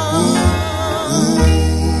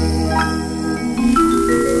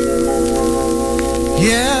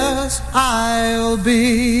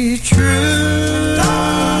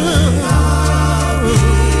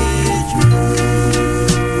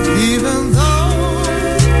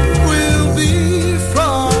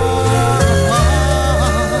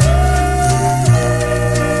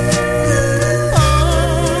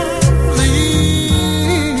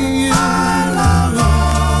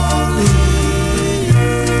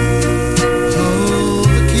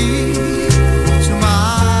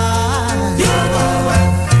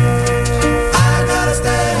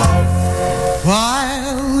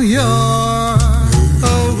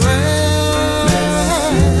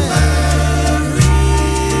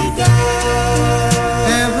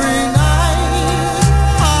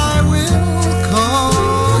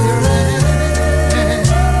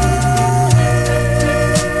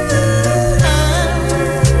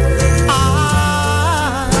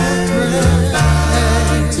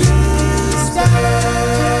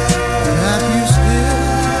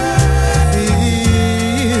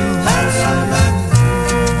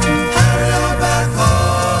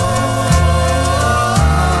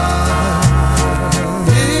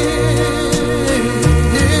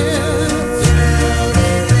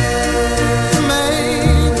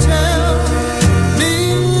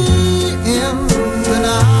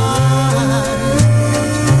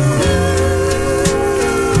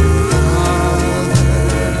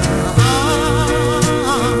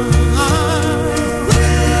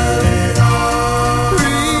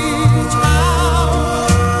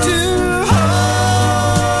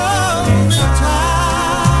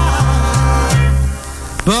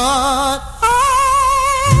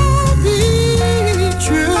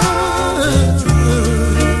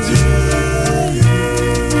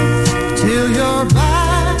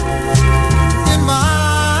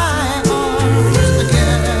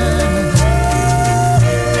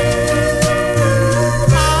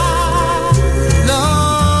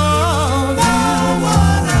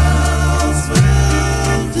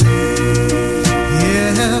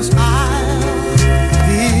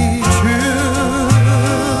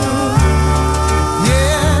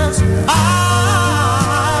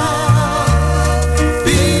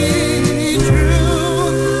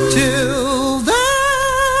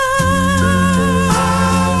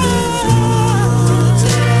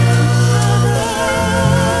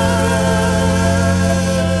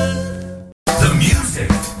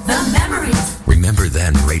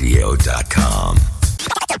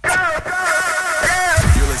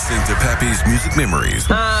 listening to Pepe's Music Memories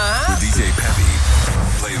with DJ Pepe,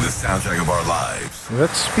 playing the soundtrack of our lives.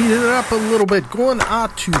 Let's speed it up a little bit. Going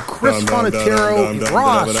out to Chris Fonatero,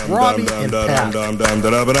 Ross, Robbie, and Pat.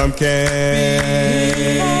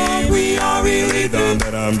 We are really through.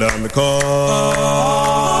 The call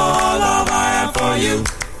of I have for you.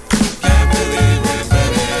 Can't believe we're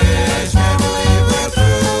finished. Can't believe we're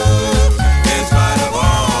through. In spite of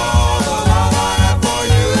all the love I have for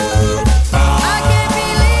you. I can't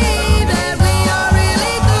believe that we are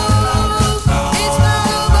really through. In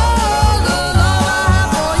spite of all the love I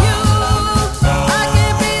have for you. I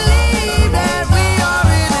can't believe that we are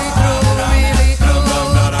really through. Really through.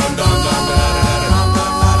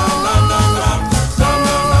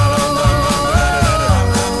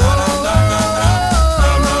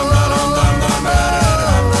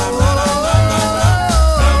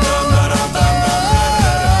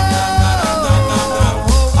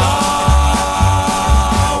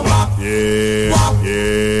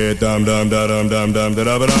 Dum dum da dum dum dum da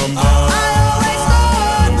da dum. I always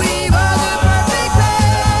thought we were the perfect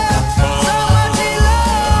pair. So much in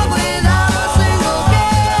love without a single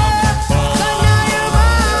care. But now you're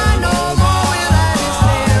mine, no more will I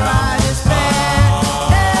despair.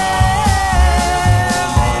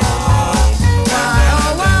 Why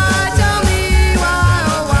oh why, tell me why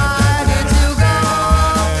oh why did you go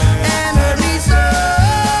and hurt me so?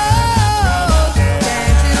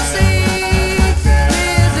 Can't you see?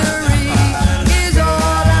 Is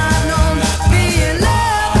all I've known, being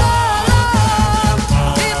left alone.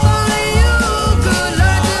 If only you could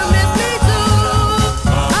learn to miss me too,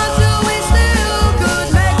 until we still could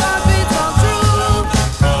make our dreams come true.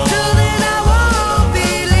 Till then I won't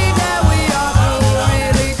believe that we are through,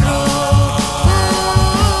 really through.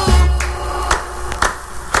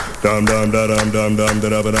 Dum dum da dum dum dum da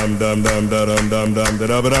da dum dum dum da dum dum dum da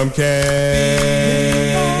da dum. Can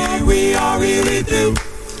we are really through.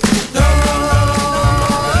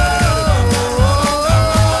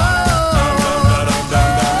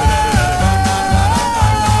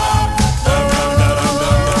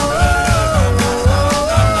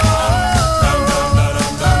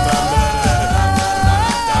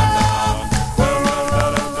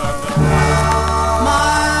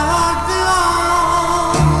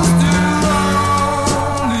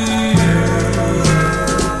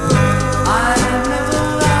 I've never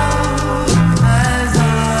loved as I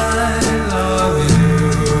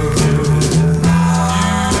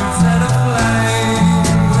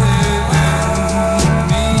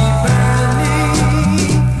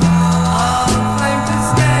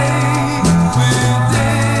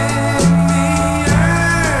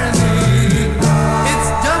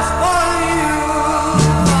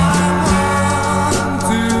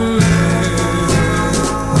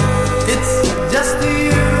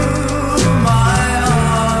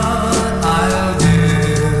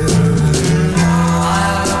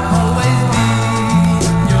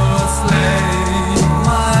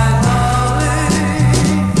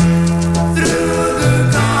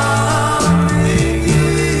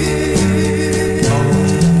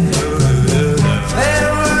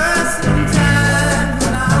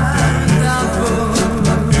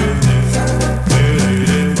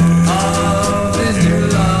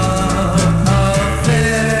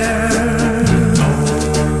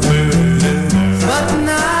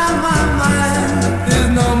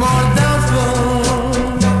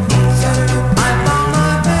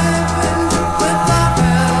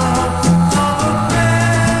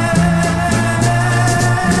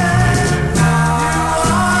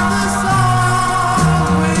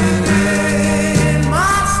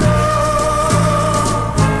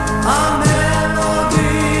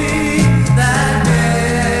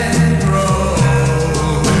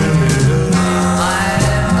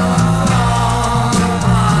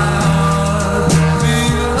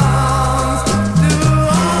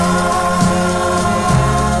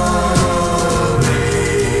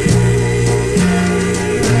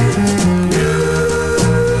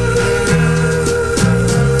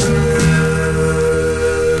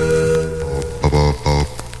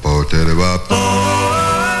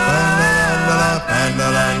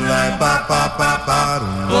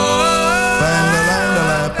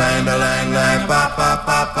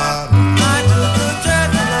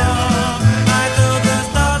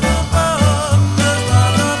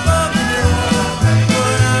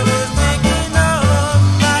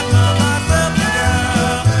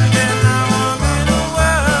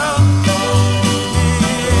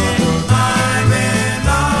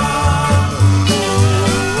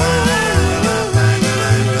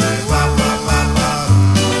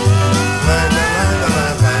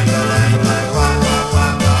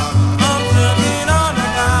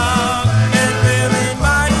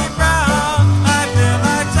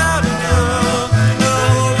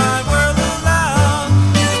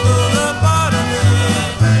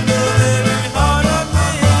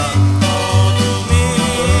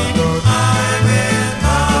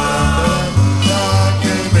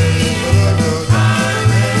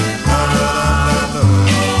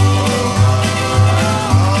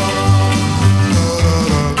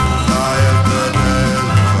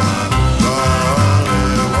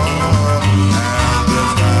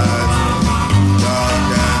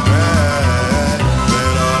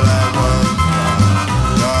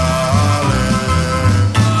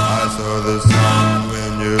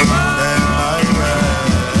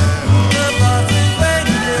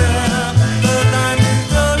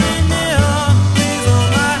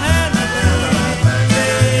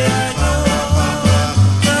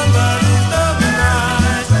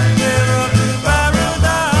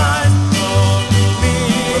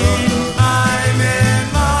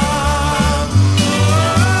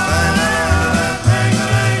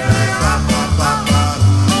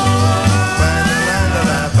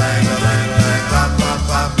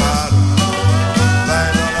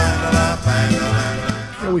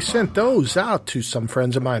And we sent those out to some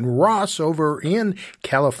friends of mine. Ross over in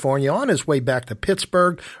California on his way back to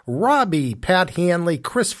Pittsburgh. Robbie, Pat Hanley,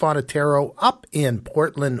 Chris Fonatero up in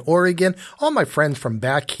Portland, Oregon. All my friends from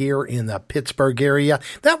back here in the Pittsburgh area.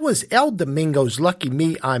 That was El Domingo's Lucky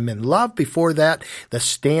Me, I'm in Love. Before that, The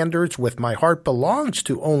Standards with My Heart Belongs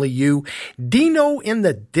to Only You. Dino in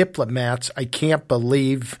the Diplomats, I Can't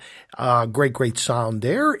Believe. Great sound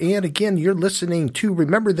there. And again, you're listening to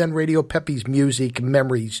Remember Then Radio, Pepe's Music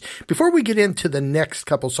Memories. Before we get into the next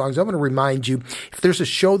couple songs, I want to remind you, if there's a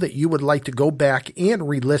show that you would like to go back and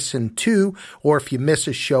re-listen to, or if you miss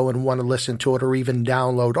a show and want to listen to it or even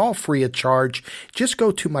download, all free of charge, just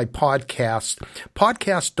go to my podcast,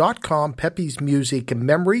 podcast.com, Pepe's Music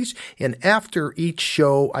Memories. And after each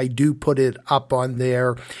show, I do put it up on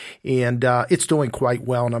there, and it's doing quite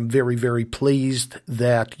well. And I'm very pleased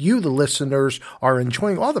that you, the listeners, are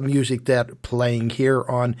enjoying all the music that's playing here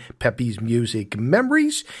on Pepe's Music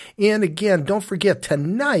Memories. And again, don't forget,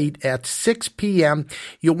 tonight at 6 p.m.,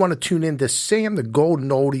 you'll want to tune in to Sam the Golden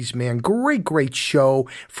Oldies Man. Great show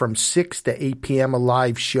from 6 to 8 p.m., a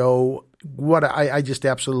live show. I just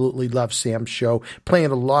absolutely love Sam's show,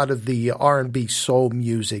 playing a lot of the R&B soul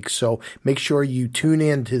music. So make sure you tune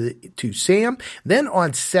in to Sam. Then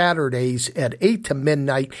on Saturdays at 8 to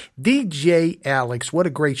midnight, DJ Alex. What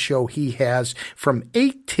a great show he has from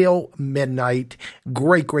 8 till midnight.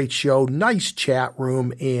 Great show. Nice chat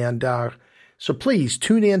room. And, so please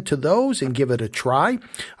tune in to those and give it a try.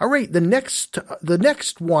 All right, the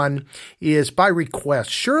next one is by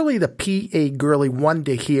request. Shirley the PA Girly wanted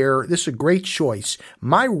to hear, this is a great choice,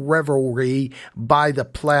 My Revelry by the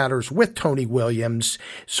Platters with Tony Williams.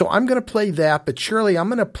 So I'm going to play that, but Shirley, I'm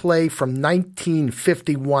going to play from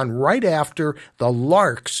 1951 right after the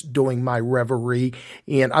Larks doing My Revelry.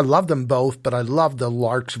 And I love them both, but I love the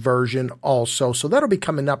Larks version also. So that'll be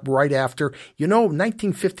coming up right after.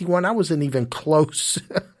 1951, I wasn't even close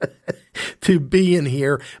to being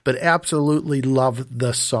here, but absolutely love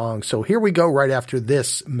the song. So here we go right after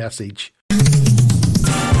this message.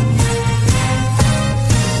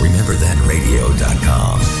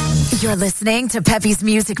 RememberThenRadio.com. You're listening to Pepe's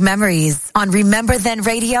Music Memories on Remember Then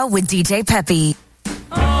Radio with DJ Pepe.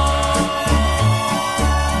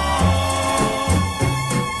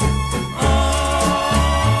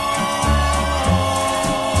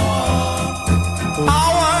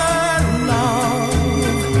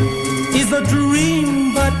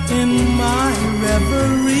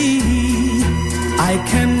 I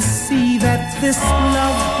can see that this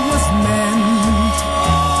love was meant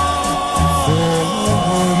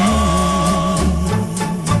for me.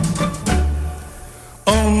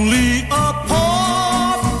 Only a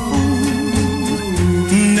poor fool,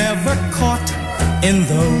 never caught in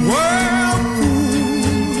the whirlpool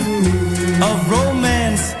of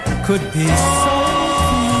romance, could be so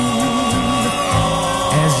cruel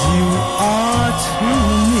as you are to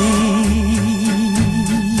me.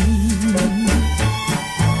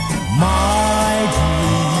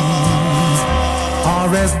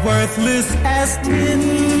 As worthless as tin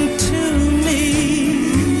to me.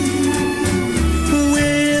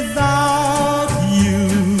 Without you,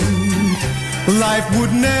 life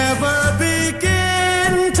would never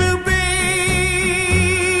begin to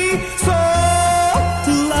be. So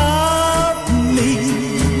love me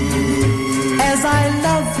as I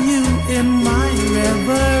love you in my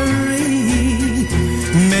reverie.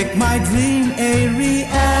 Make my dream a reality.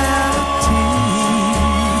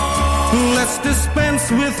 Let's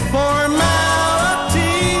dispense with formality.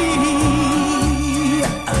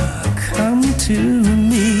 Come to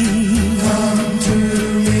me. Come to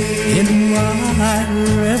me. In my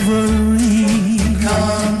reverie.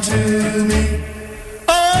 Come to me.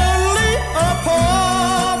 Only a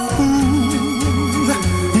poor fool,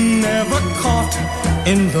 never caught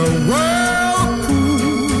in the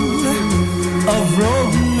whirlpool of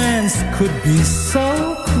romance, could be so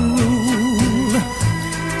cruel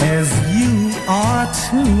as you are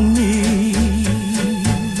to me.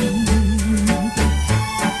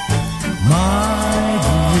 My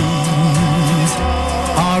dreams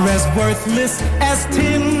are as worthless as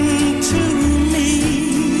tin to me.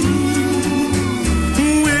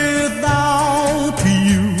 Without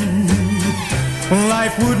you,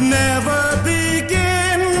 life would never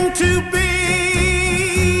begin to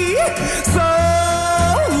be. So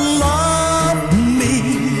love me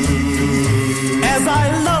as I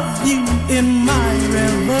love you in my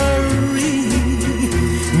reverie.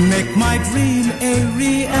 Make my dream a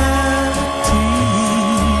reality.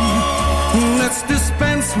 Let's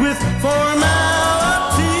dispense with formality.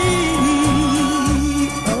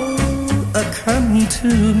 Oh, come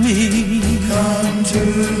to me. Come to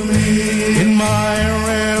me. In my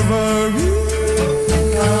reverie.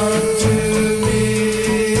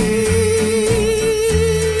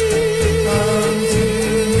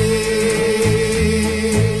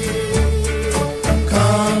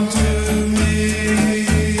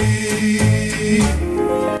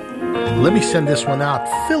 Let me send this one out.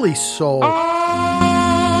 Philly Soul.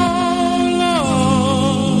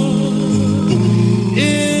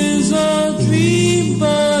 Is a dream,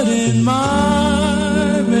 but in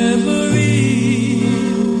my reverie,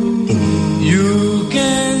 you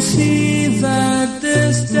can see that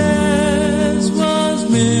this dance was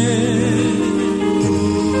meant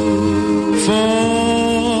for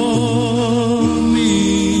me.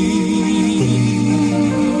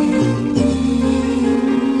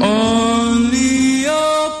 Only a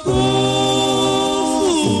poor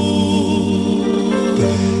fool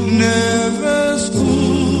never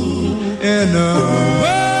school in a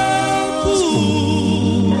whirlpool.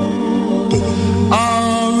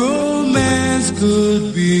 Our romance could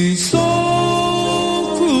be so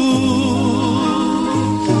cruel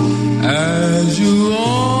as you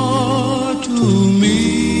are to me.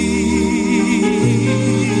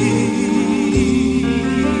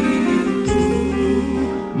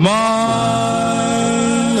 My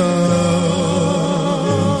love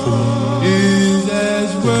is as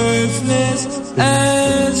worthless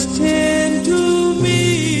as tin to me.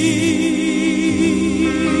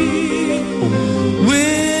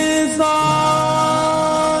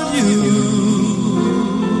 Without you,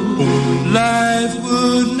 life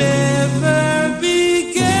would never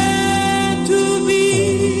begin to be.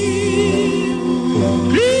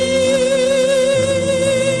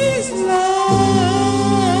 Please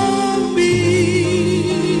love me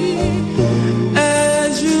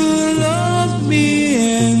as you loved me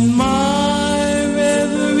in my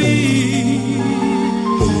reverie.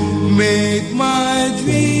 Make my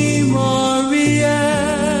dream a reality.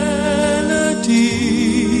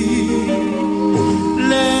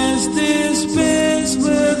 Let's dispense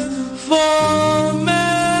with formality.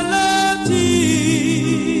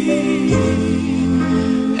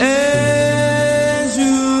 As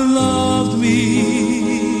you loved me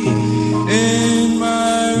in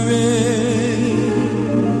my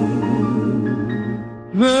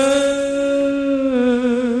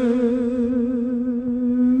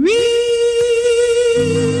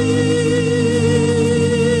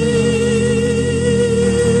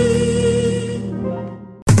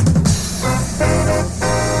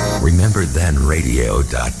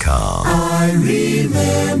RememberThenRadio.com. I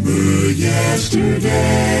remember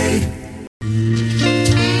yesterday.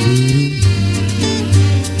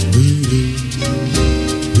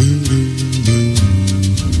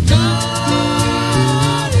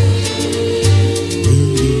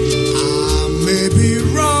 I may be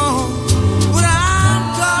wrong, but I'm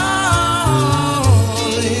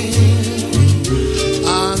calling.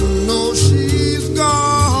 I know she's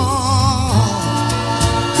gone.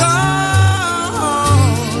 Calling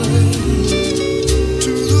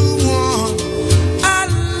to the one I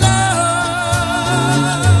love.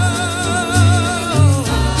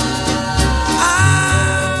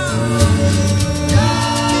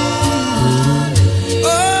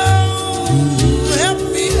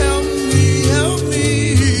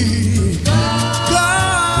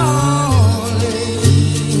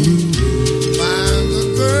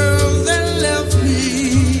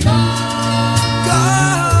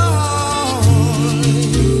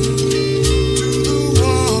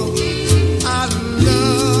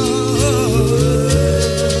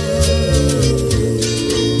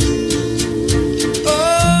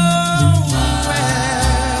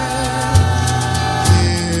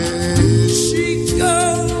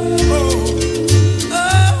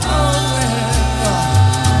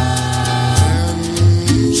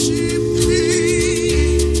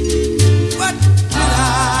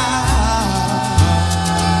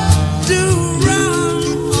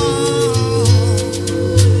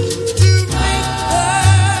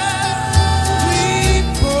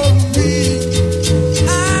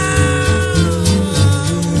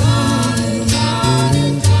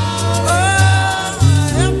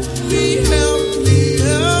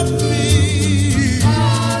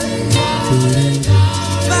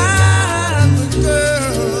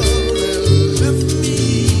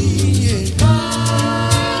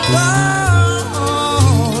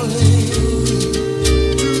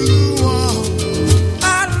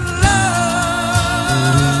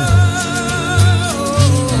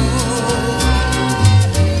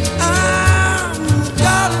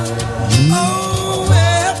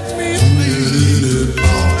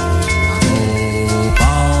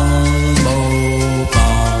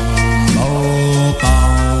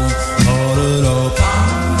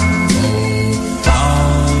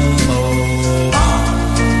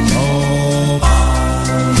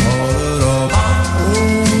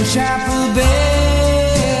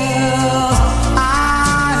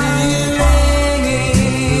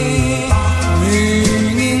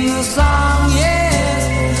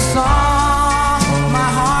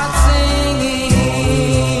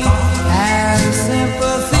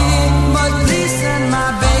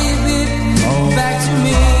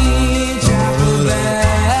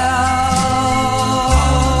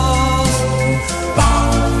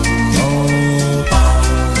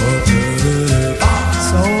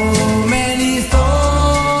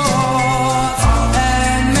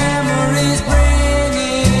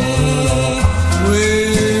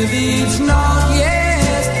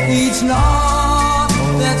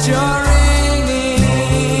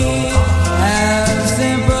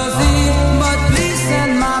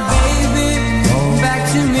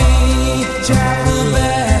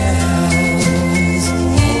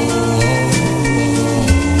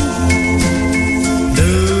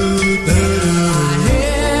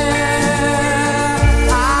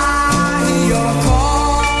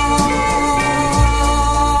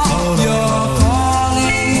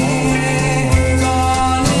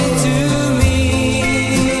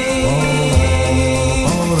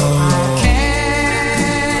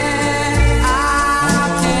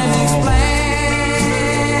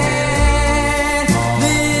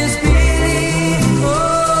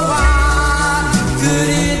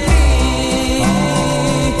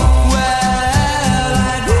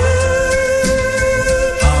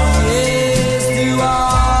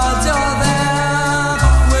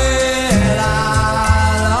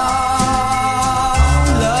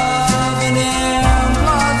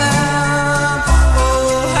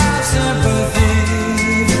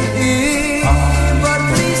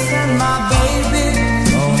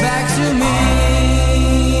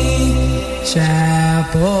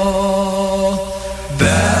 chapel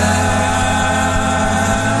bells.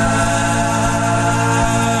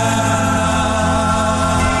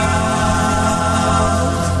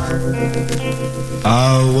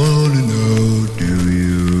 I wanna know, do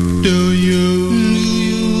you? Do you?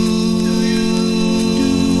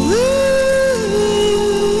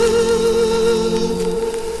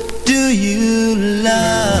 Do you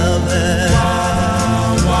love her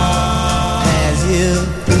as you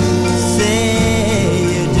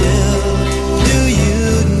say you do? Do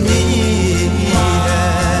you need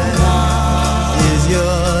her? Is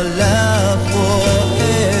your love for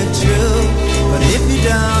her true? But if you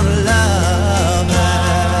don't love her,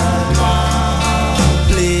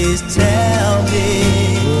 please tell me,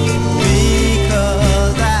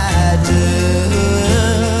 because I do.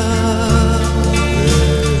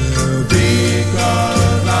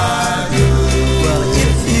 Because I do. Well,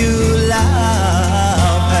 if you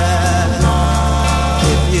love her,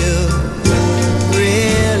 if you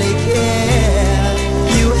really care,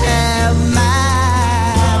 you have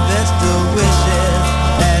my best of wishes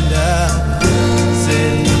and a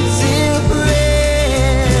sincere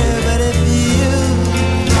prayer. But if you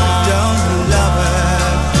don't love her,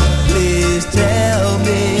 please tell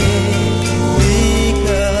me,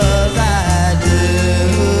 because I do.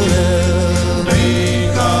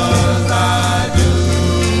 Because I do.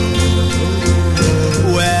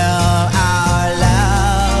 Well, our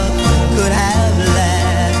love could have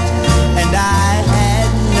left, and I had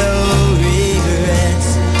no regrets,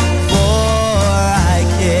 for I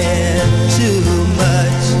cared too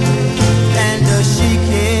much, and she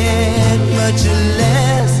cared much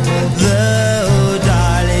less. Though,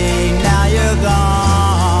 darling, now you're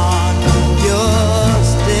gone, you're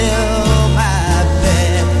still my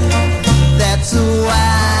pet. That's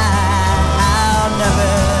why I'll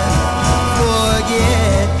never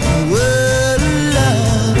forget what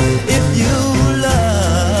love. If you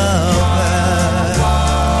love her,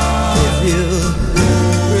 if you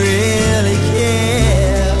really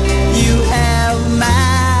care, you have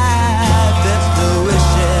my best of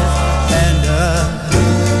wishes and a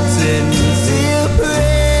sincere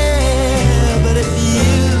prayer. But if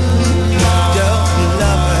you don't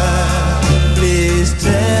love her, please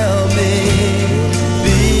tell me,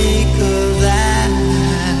 because I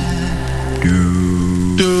do.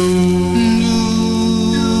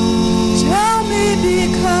 Tell me,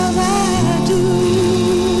 because I do.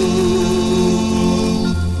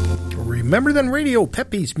 Remember Then Radio,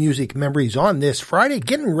 Pepe's Music Memories on this Friday,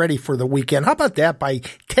 getting ready for the weekend. How about that by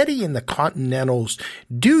Teddy and the Continentals?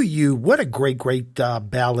 Do You? What a great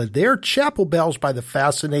ballad there. Chapel Bells by the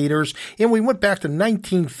Fascinators. And we went back to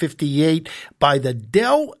 1958 by the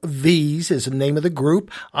Del V's is the name of the group,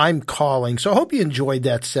 I'm Calling. So I hope you enjoyed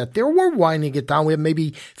that set there. We're winding it down. We have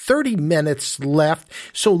maybe 30 minutes left.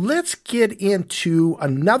 So let's get into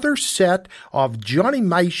another set of Johnny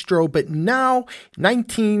Maestro, but now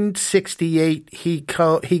 1968 he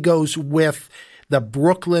goes with the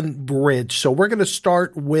Brooklyn Bridge. So we're going to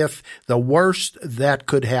start with The Worst That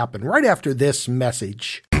Could Happen right after this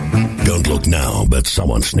message. Don't look now, but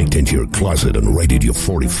someone sneaked into your closet and raided your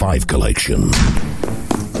 45 collection.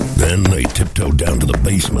 Then they tiptoed down to the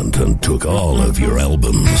basement and took all of your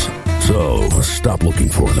albums. So stop looking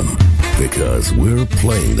for them, because we're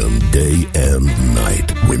playing them day and night.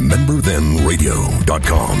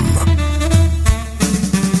 RememberThenRadio.com.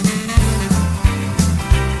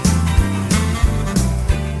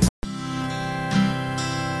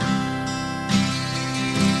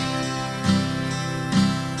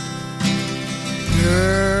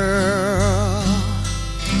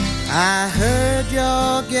 I heard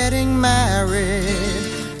you're getting married.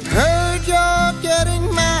 Heard you're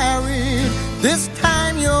getting married. This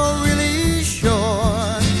time you're really sure.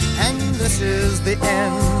 And this is the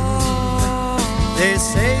end. They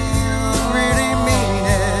say you really mean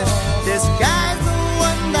it. This guy's the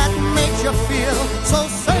one that makes you feel so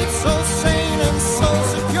safe, so sane, and so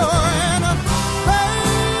secure. And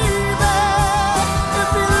baby, if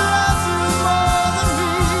he loves you more than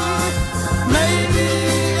me, maybe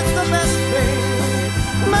it's the best thing.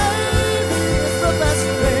 Maybe it's the best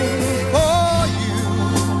thing for you.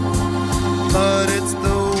 But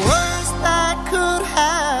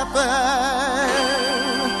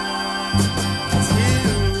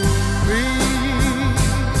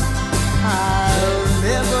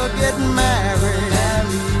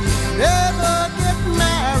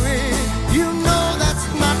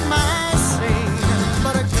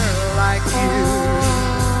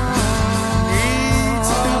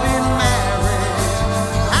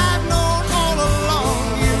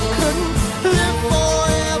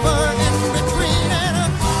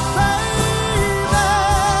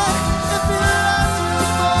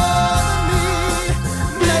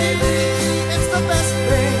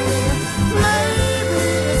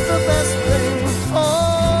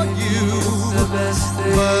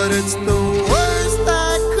but it's the worst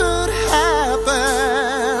that could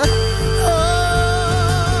happen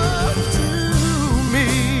to me.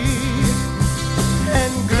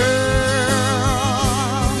 And girl,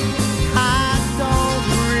 I don't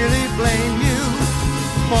really blame you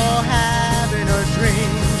for having a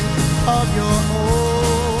dream of your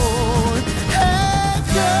own. Hey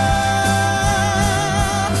girl,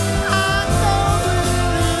 I don't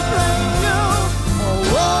really blame you. A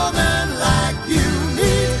woman like you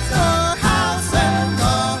needs a house and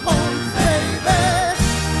a home, baby.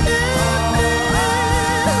 It means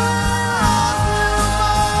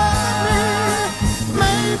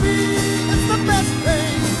maybe it's the best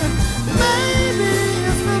thing. Maybe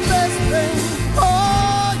it's the best thing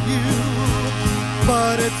for you,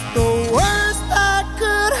 but it's the worst that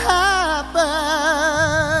could happen.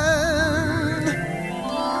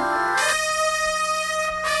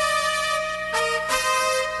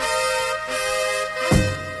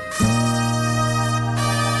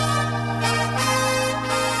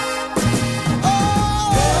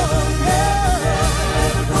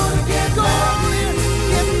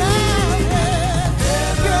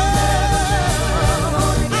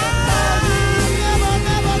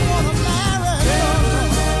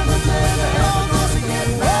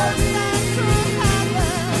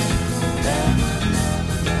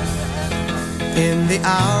 In the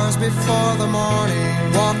hours before the morning,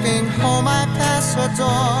 walking home I pass her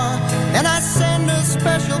door, and I send a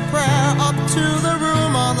special prayer up to the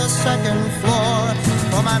room on the second floor.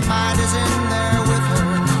 For my mind is in there with her,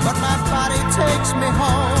 but my body takes me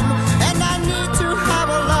home, and I need to have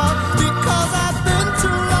a love because I've been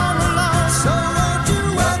too long alone. So won't you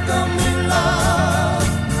welcome me, love?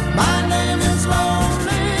 My name is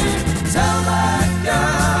Lonely. Tell that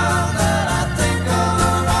girl that I think of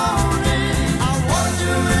her only. I want to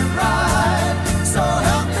do it right, so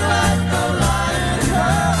help me light the light in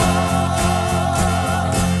her heart.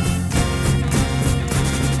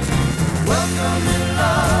 Welcome me,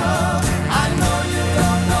 love. I know you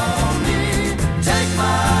don't know me. Take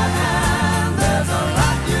my hand, there's a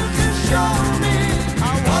lot you can show me.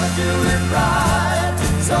 I want to do it right,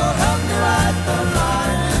 so help me light the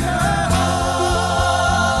light in her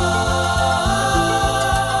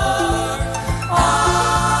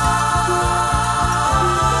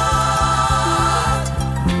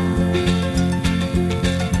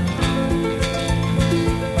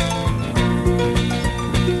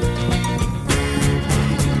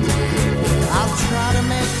I'll try to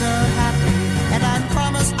make her happy, and I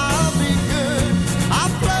promise I'll be good.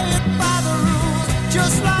 I'll play it by the rules,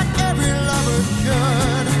 just like every lover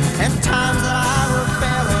should. And times that I will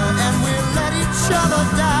fail her, and we'll let each other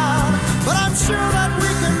down. But I'm sure that we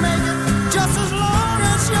can make it, just as long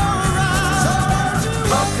as you're around. So won't you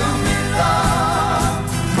welcome me, love?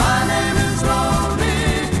 My name is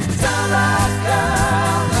Lonely. Tell that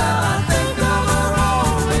girl that I think of her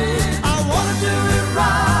only. I want to do it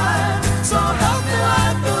right, so help me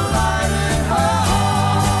light the light in her heart.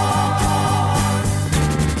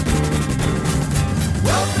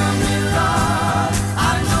 Welcome me, love.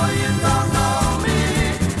 I know you don't know me.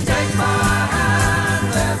 Take my hand,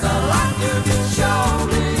 there's a lot you can show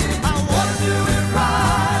me. I want to do it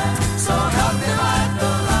right, so help me light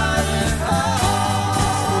the light in her heart.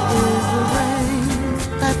 It is the rain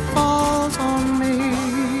that falls on me,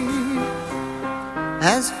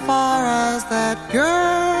 as far as that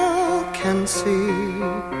girl can see.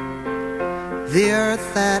 The earth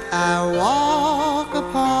that I walk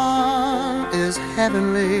upon is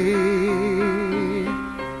heavenly.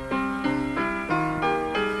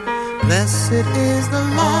 Blessed is the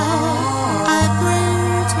love I bring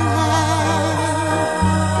to her.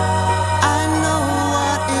 I know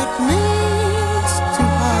what it means to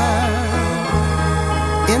her.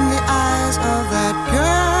 In the eyes of that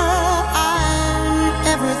girl, I'm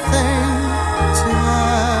everything to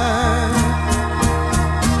her.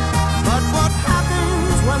 But what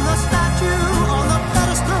happens when the statue on the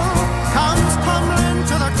pedestal comes tumbling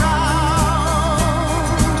to the ground?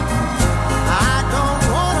 I don't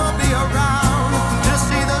want to be around to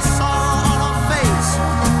see the sorrow on her face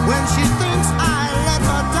when she thinks I let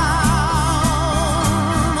her down.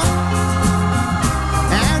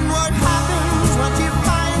 And what happens when she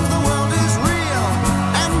finds the world is real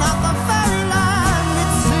and not the fairyland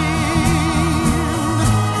it seemed?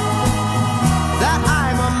 That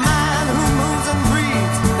I'm a man who moves and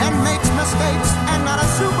breathes and makes mistakes and not a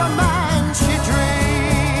Superman she dreamed.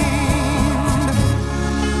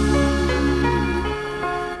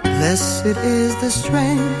 Blessed is the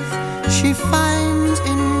strength she finds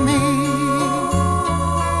in me,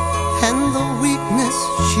 and the weakness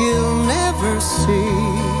she'll never see.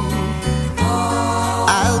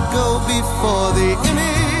 I'll go before the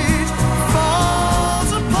image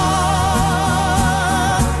falls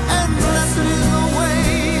apart. And blessed is the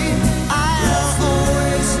way I'll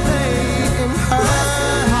always stay in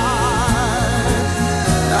her heart.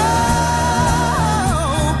 Oh,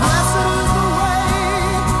 blessed is the way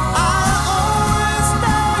I'll always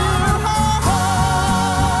stay in her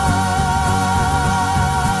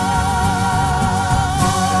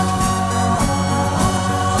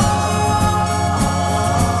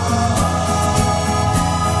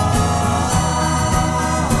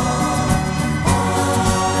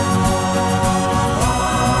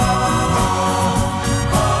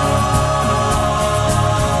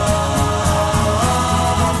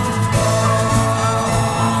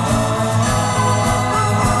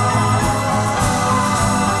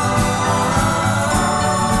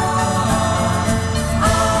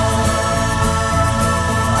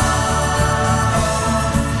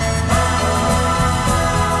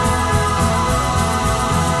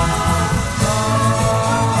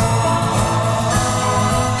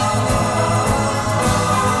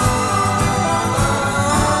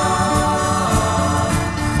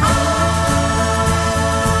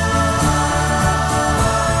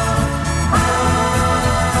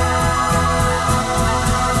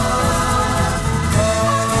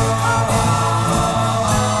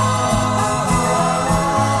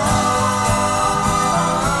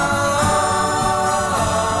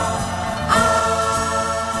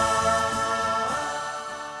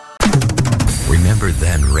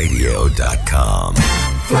RememberThenRadio.com.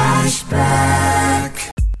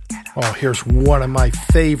 Flashback. Oh, here's one of my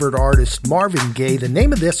favorite artists, Marvin Gaye. The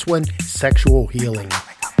name of this one, Sexual Healing.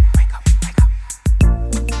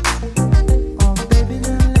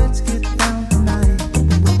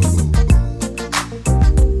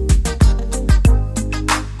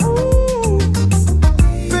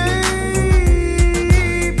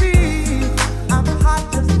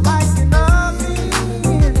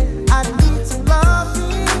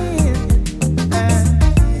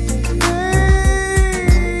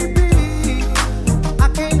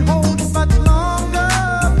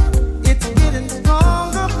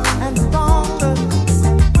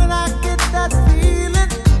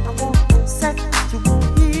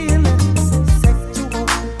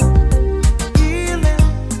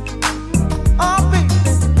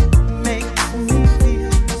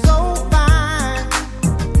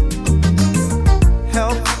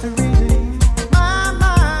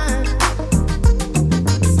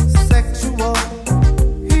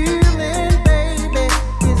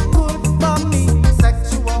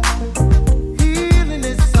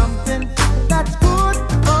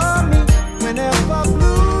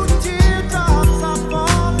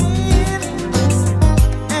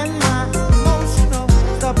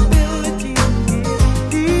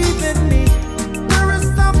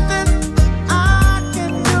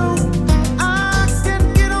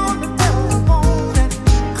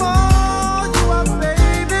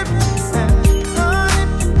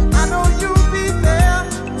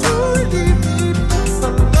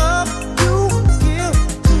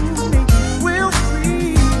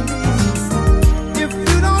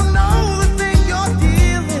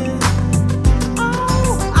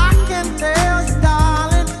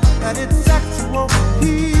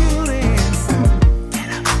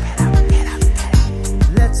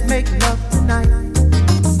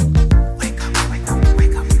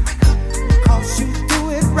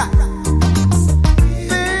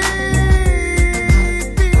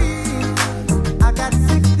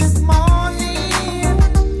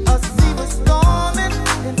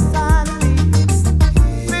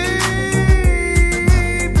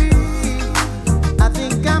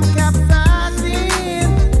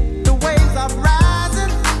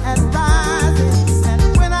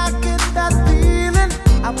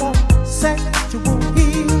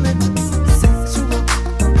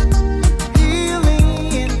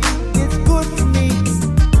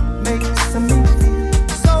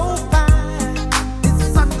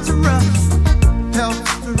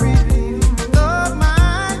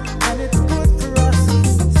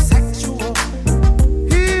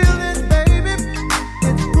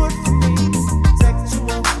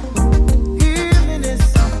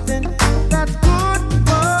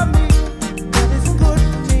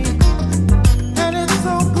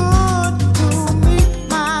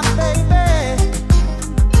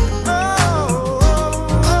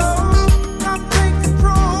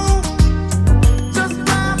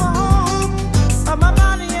 my mind.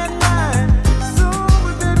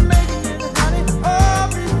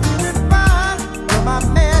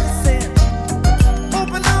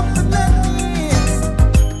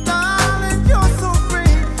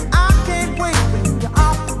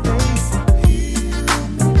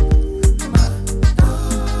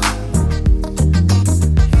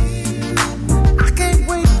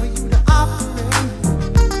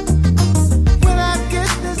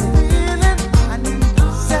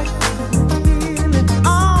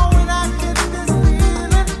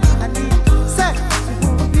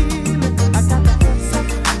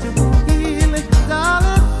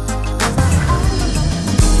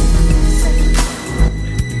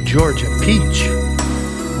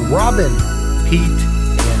 Robin, Pete,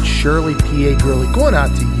 and Shirley P.A. Gurley. Going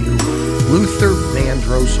out to you, Luther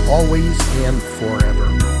Vandross, always and forever.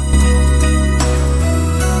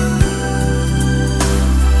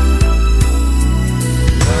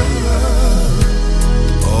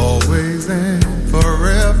 Always and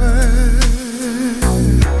forever,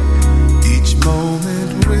 each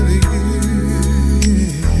moment with you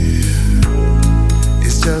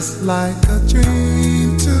is just like a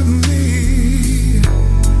dream to me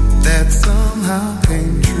that somehow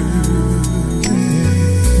came true.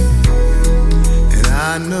 And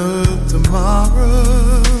I know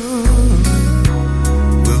tomorrow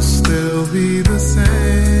will still be the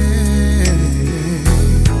same,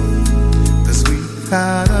 'cause we've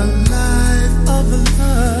had a life of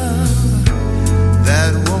love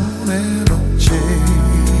that won't ever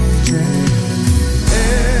change.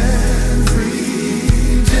 Every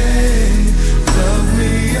day, love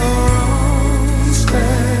me your own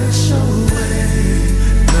special way,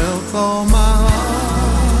 melt all my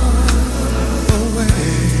heart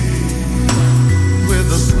away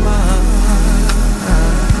with a smile.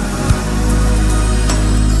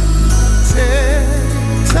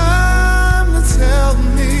 Take time to tell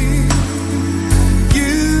me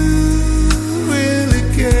you really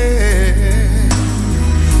care,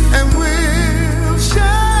 and we'll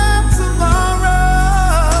share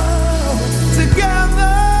tomorrow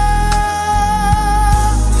together.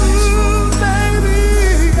 Ooh, baby,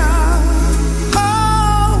 I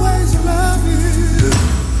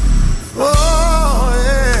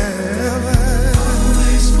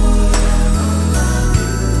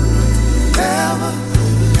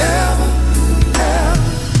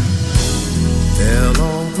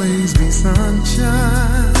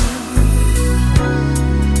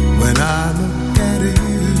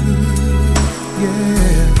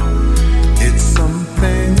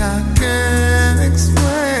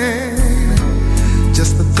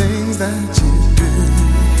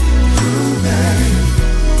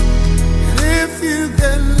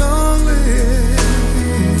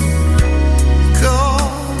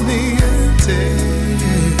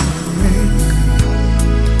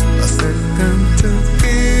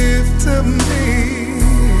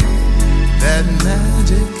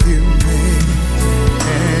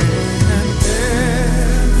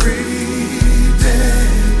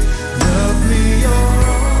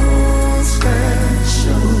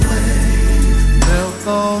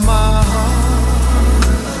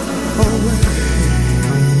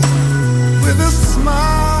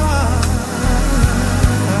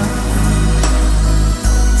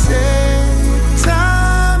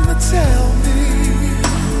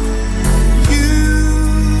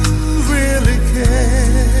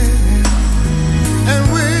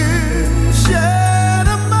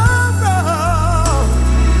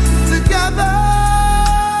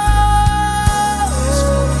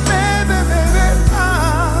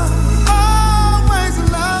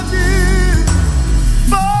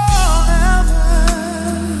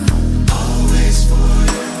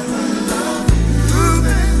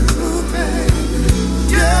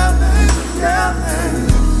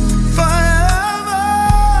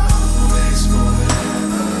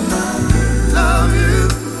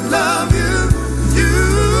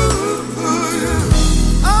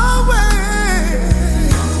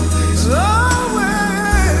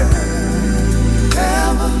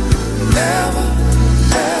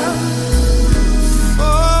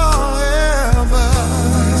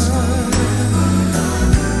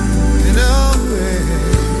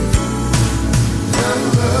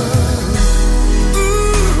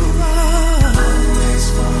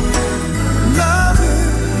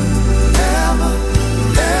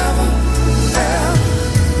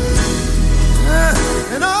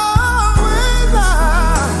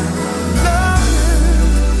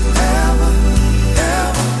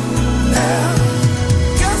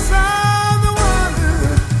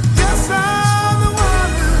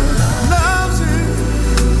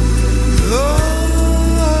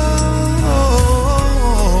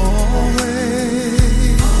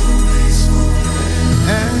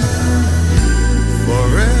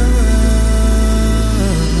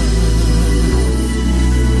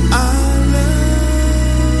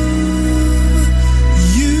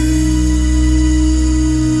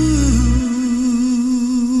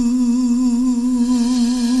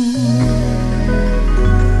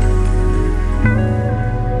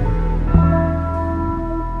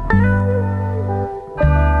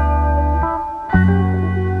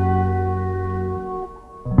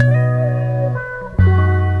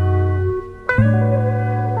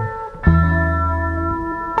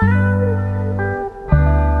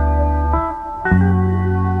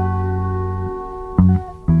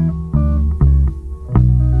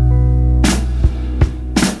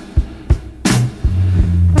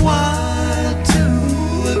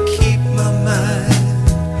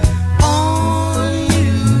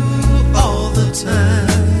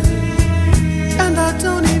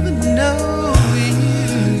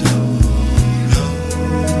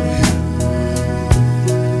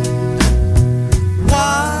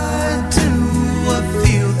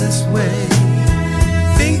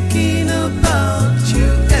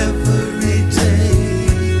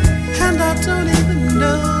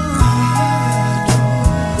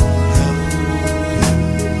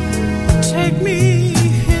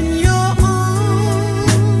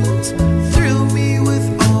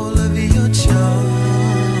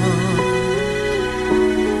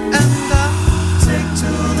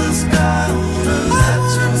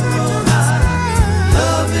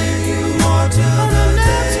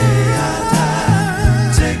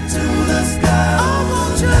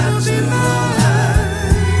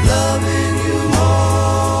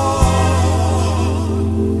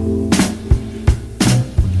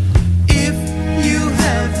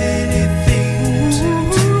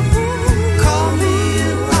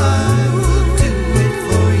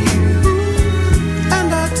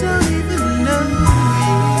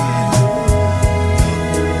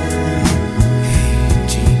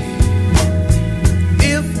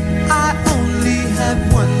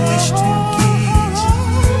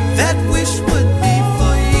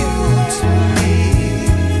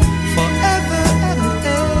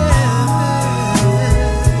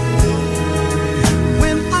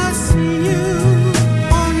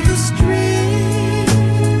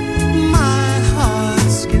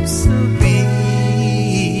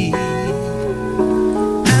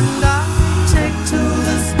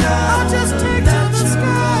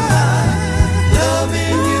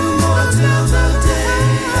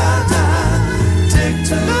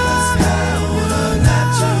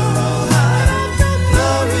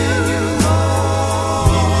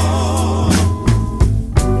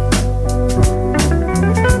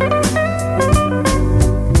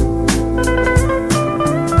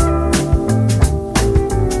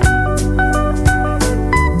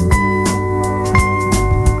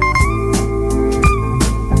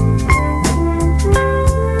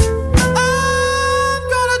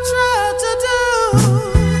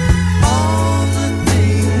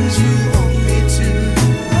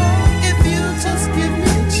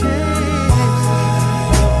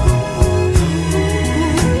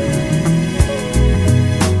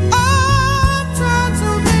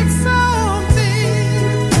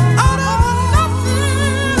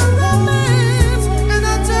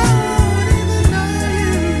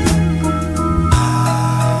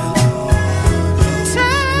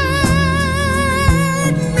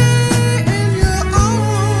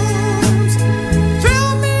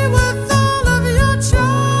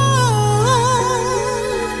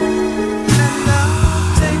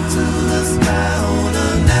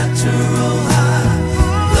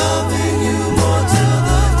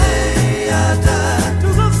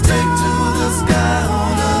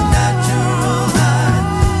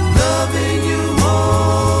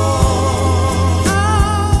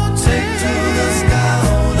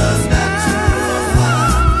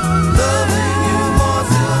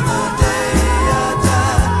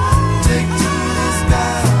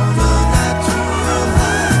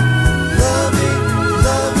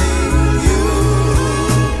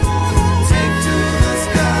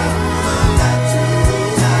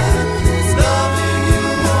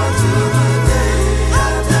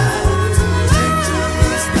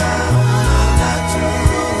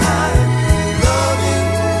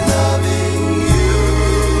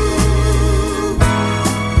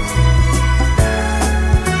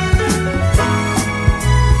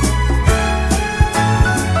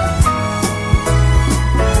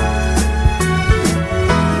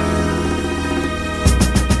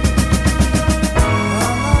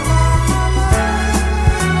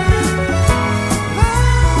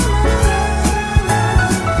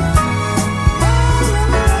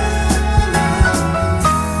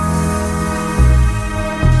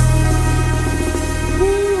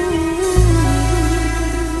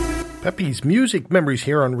Pepe's Music Memories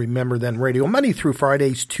here on Remember Then Radio, Monday through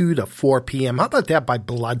Fridays, 2 to 4 p.m. How about that by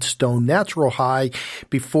Bloodstone, Natural High.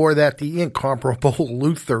 Before that, the incomparable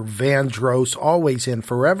Luther Vandross, Always and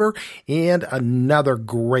Forever. And another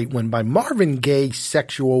great one by Marvin Gaye,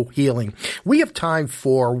 Sexual Healing. We have time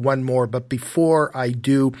for one more, but before I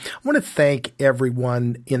do, I want to thank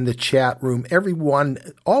everyone in the chat room, everyone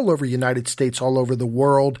all over the United States, all over the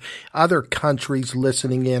world, other countries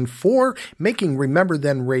listening in for making Remember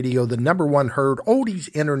Then Radio the number one heard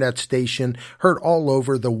oldies internet station, heard all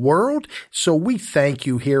over the world. So we thank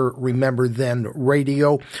you here at Remember Then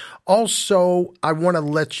Radio. Also, I want to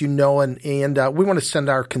let you know, and we want to send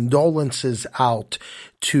our condolences out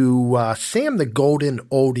to Sam the Golden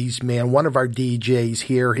Oldies Man, one of our DJs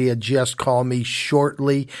here. He had just called me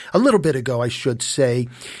a little bit ago, I should say,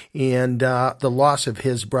 and the loss of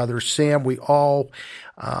his brother Sam. We all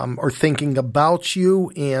are thinking about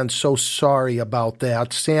you, and so sorry about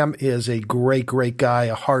that. Sam is a great, great guy,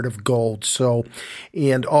 a heart of gold. So,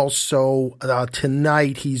 and also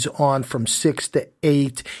tonight he's on from 6 to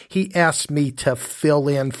 8. He asked me to fill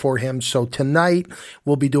in for him. So tonight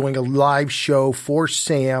we'll be doing a live show for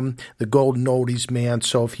Sam, the Golden Oldies Man.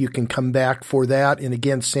 So if you can come back for that. And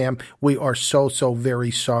again, Sam, we are so, so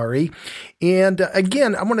very sorry. And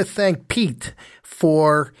again, I want to thank Pete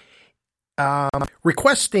for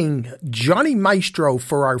requesting Johnny Maestro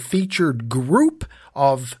for our featured group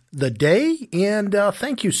of the day, and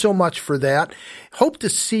thank you so much for that. Hope to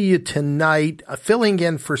see you tonight, filling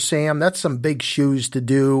in for Sam. That's some big shoes to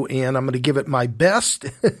do, and I'm going to give it my best.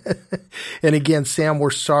 And again, Sam, we're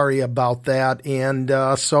sorry about that, and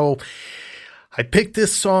so I picked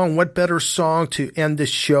this song. What better song to end the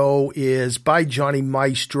show is by Johnny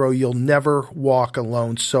Maestro, You'll Never Walk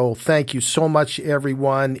Alone. So thank you so much,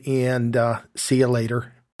 everyone, and see you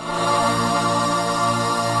later.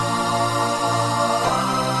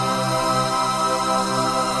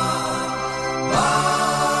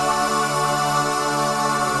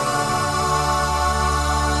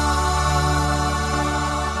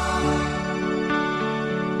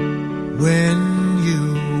 When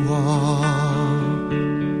you walk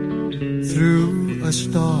through a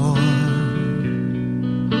storm,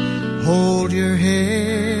 hold your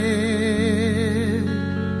head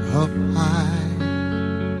up high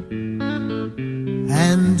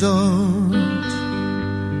and don't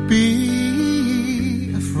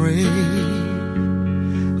be afraid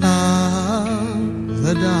of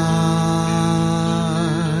the dark.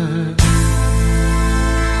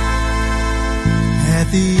 At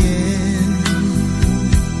the end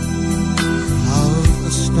of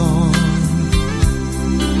the storm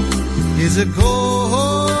is a golden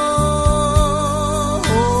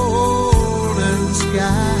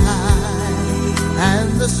sky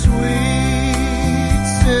and the sweet